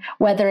room,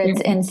 whether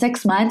it's in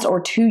 6 months or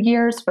 2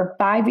 years or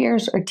 5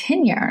 years or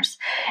 10 years.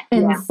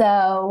 And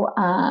so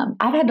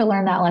I've had to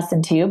learn that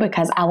lesson too,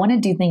 because I want to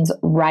do things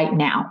right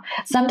now.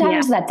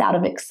 Sometimes that's out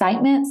of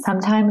excitement.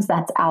 Sometimes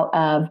that's out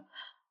of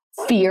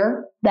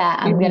fear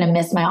that I'm going to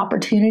miss my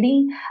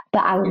opportunity.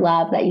 But I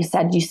love that you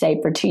said you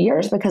saved for 2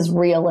 years, because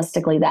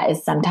realistically, that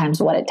is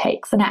sometimes what it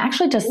takes. And I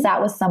actually just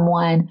sat with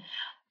someone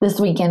this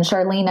weekend,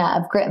 Charlena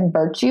of Grit and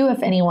Virtue.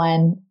 If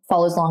anyone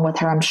follows along with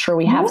her, I'm sure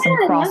we have some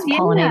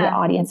cross-pollinated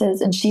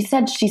audiences. And she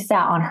said she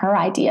sat on her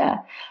idea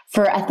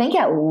for, I think,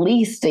 at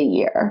least a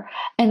year.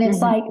 And it's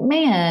like,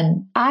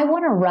 man, I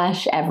want to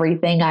rush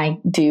everything I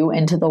do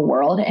into the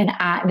world. And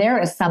there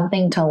is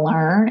something to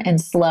learn in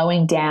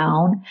slowing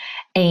down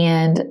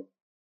and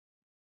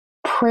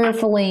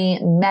prayerfully,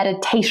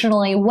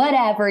 meditationally,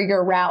 whatever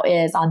your route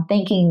is, on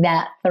thinking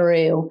that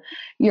through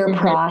your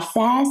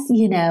process,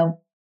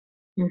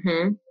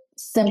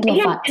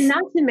 simplify. And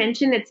not to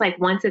mention, it's like,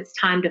 once it's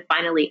time to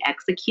finally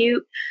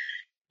execute,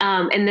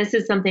 and this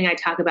is something I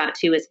talk about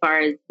too, as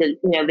far as the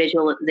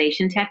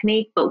visualization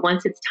technique, but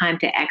once it's time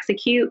to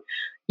execute,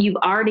 you've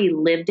already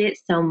lived it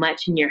so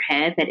much in your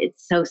head that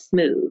it's so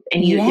smooth,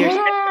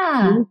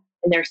 and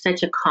there's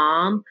such a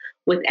calm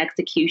with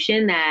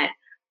execution that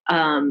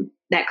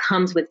that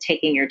comes with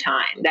taking your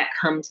time, that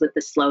comes with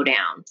the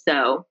slowdown.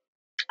 So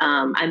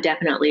I'm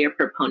definitely a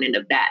proponent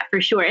of that,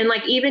 for sure. And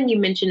like, even you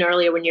mentioned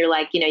earlier, when you're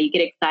like, you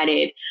get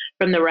excited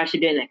from the rush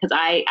of doing that, because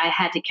I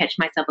had to catch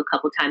myself a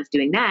couple times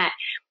doing that.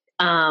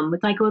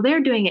 It's like, well,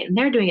 they're doing it and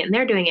they're doing it and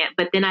they're doing it.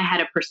 But then I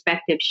had a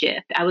perspective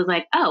shift. I was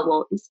like, oh,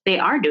 well, they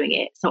are doing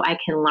it, so I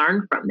can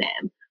learn from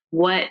them.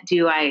 What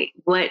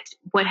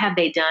have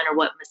they done, or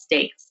what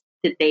mistakes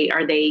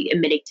are they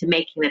admitting to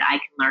making that I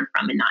can learn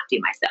from and not do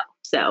myself?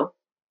 So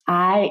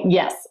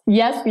yes.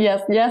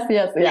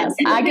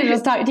 I could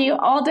just talk to you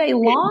all day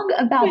long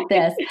about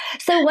this.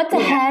 So what's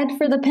ahead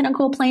for the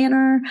Pinnacle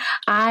Planner?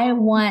 I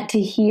want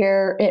to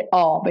hear it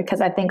all, because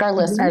I think our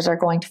listeners are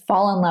going to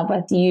fall in love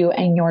with you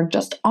and your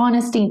just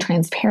honesty,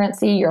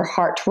 transparency, your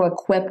heart to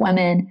equip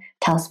women.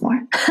 Tell us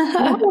more.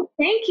 Well,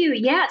 thank you.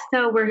 Yeah.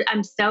 So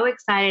I'm so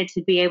excited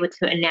to be able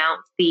to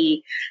announce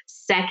the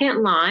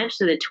second launch.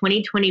 So the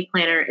 2020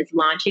 Planner is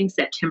launching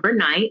September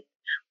 9th.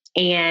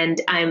 And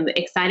I'm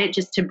excited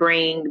just to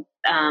bring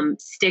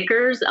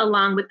stickers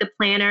along with the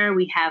planner.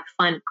 We have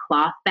fun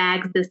cloth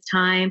bags this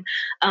time.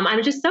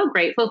 I'm just so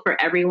grateful for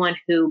everyone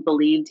who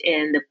believed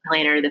in the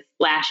planner. The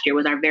last year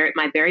was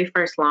my very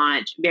first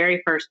launch,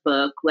 very first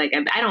book. Like,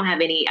 I don't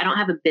have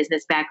a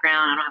business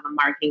background. I don't have a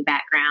marketing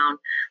background.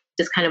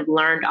 Just kind of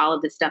learned all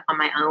of this stuff on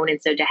my own.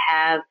 And so to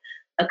have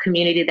a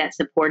community that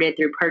supported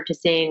through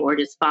purchasing or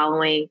just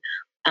following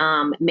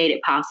made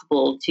it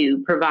possible to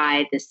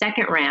provide the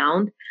second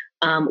round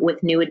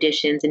with new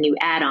additions and new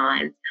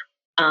add-ons.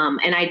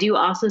 And I do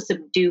also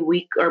do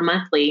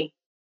monthly.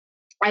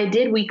 I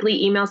did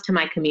weekly emails to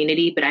my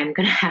community, but I'm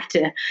going to have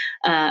to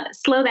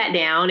slow that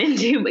down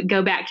and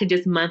go back to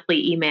just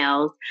monthly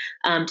emails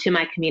to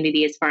my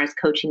community as far as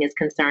coaching is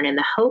concerned. And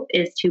the hope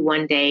is to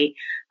one day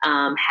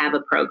have a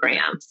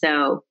program.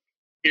 So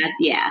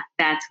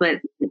that's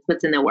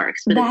what's in the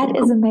works. That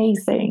is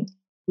amazing.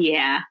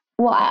 Yeah.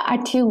 Well, I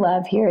too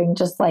love hearing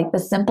just like the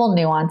simple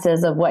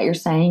nuances of what you're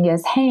saying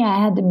is, hey,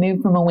 I had to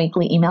move from a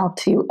weekly email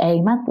to a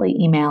monthly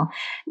email.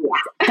 Yeah.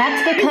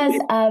 That's because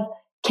of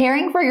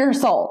caring for your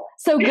soul.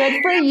 So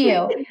good for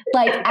you.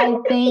 Like, I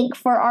think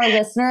for our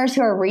listeners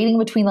who are reading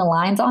between the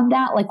lines on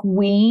that, like,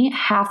 we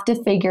have to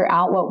figure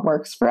out what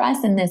works for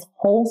us. And this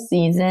whole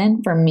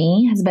season for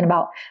me has been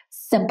about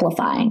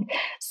simplifying.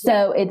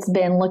 So it's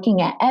been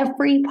looking at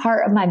every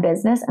part of my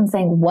business and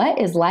saying, what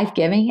is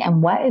life-giving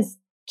and what is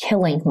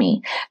killing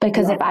me?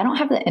 Because if I don't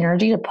have the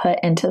energy to put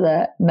into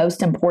the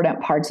most important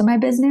parts of my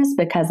business,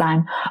 because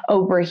I'm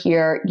over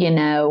here,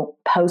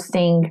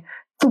 posting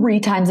 3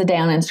 times a day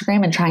on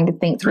Instagram and trying to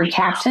think through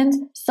captions,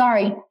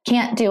 sorry,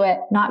 can't do it.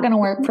 Not going to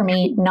work for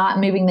me. Not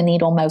moving the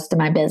needle most of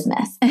my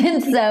business.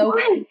 And so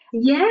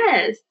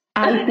yes,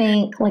 I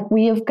think like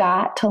we have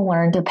got to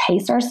learn to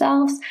pace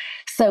ourselves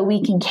so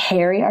we can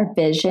carry our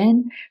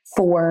vision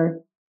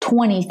for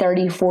 20,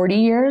 30, 40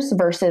 years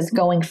versus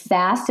going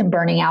fast and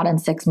burning out in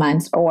 6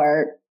 months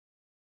or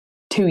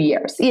 2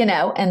 years,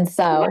 And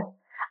so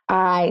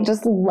I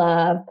just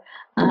love,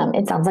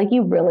 it sounds like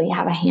you really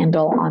have a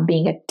handle on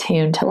being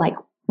attuned to like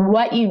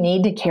what you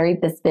need to carry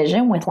this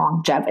vision with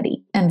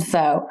longevity. And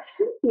so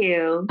Thank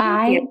you.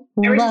 I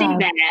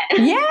received that.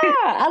 Yeah,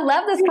 I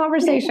love this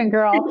conversation,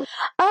 girl.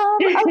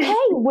 Okay,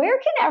 where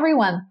can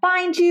everyone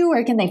find you?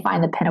 Where can they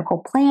find the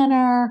Pinnacle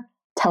Planner?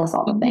 Tell us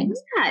all the things.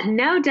 Yeah,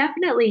 no,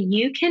 definitely.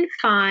 You can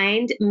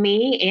find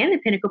me and the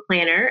Pinnacle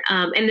Planner.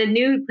 And the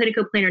new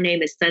Pinnacle Planner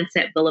name is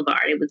Sunset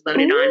Boulevard. It was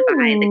voted on by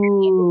the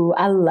community.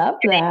 I love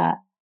that.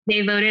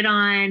 They voted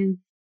on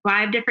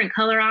 5 different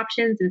color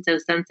options. And so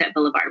Sunset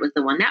Boulevard was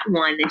the one that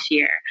won this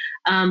year.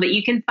 But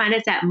you can find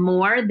us at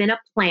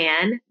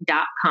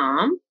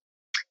morethanaplan.com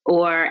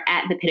or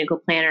at the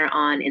Pinnacle Planner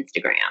on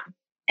Instagram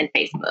and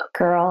Facebook.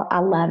 Girl, I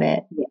love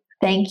it. Yeah.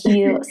 Thank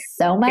you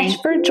so much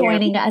for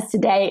joining us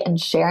today and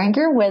sharing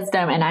your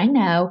wisdom. And I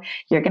know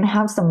you're going to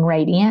have some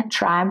Radiant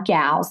Tribe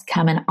gals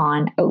coming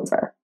on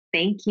over.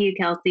 Thank you,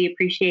 Kelsey.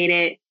 Appreciate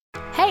it.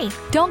 Hey,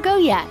 don't go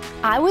yet.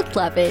 I would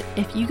love it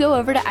if you go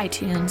over to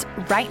iTunes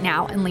right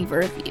now and leave a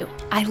review.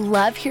 I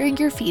love hearing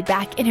your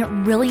feedback, and it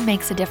really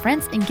makes a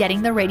difference in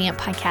getting the Radiant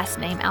Podcast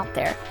name out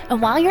there.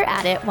 And while you're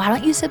at it, why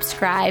don't you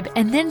subscribe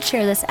and then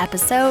share this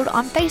episode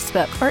on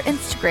Facebook or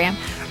Instagram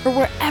or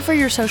wherever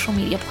your social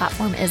media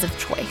platform is of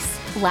choice.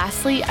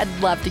 Lastly, I'd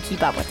love to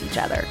keep up with each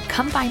other.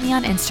 Come find me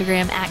on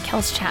Instagram at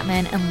Kels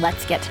Chapman and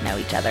let's get to know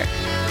each other.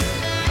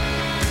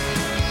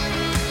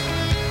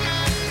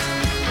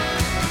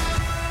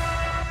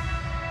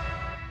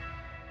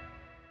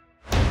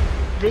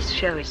 This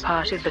show is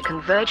part of the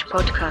Converge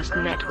Podcast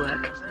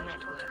Network.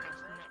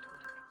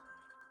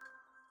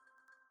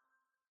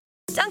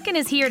 Dunkin'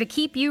 is here to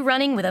keep you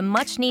running with a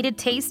much-needed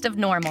taste of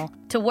normal.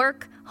 To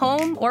work,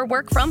 home, or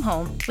work from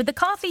home, with the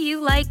coffee you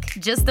like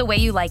just the way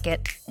you like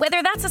it.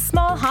 Whether that's a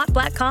small hot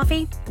black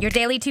coffee, your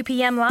daily 2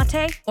 p.m.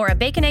 latte, or a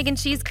bacon, egg, and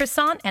cheese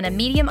croissant and a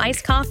medium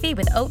iced coffee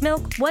with oat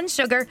milk, 1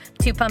 sugar,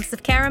 2 pumps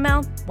of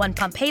caramel, 1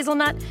 pump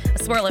hazelnut,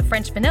 a swirl of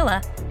French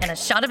vanilla, and a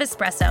shot of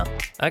espresso.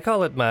 I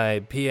call it my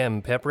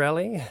PM pep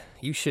rally.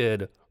 You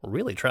should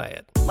really try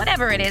it.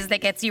 Whatever it is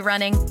that gets you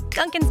running,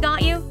 Dunkin's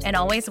got you and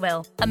always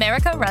will.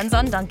 America runs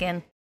on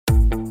Dunkin'.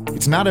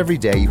 It's not every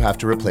day you have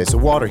to replace a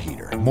water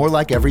heater, more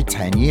like every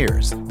 10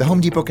 years. The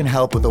Home Depot can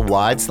help with a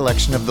wide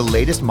selection of the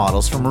latest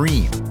models from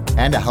Rheem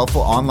and a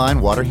helpful online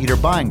water heater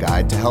buying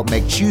guide to help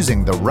make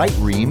choosing the right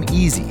Rheem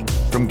easy.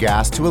 From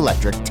gas to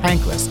electric,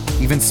 tankless,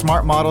 even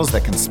smart models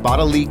that can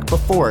spot a leak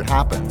before it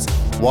happens.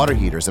 Water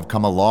heaters have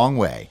come a long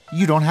way.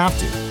 You don't have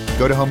to.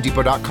 Go to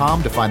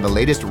HomeDepot.com to find the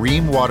latest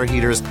Rheem water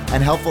heaters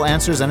and helpful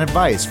answers and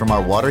advice from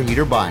our water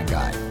heater buying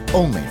guide.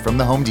 Only from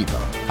the Home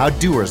Depot. How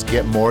doers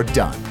get more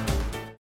done.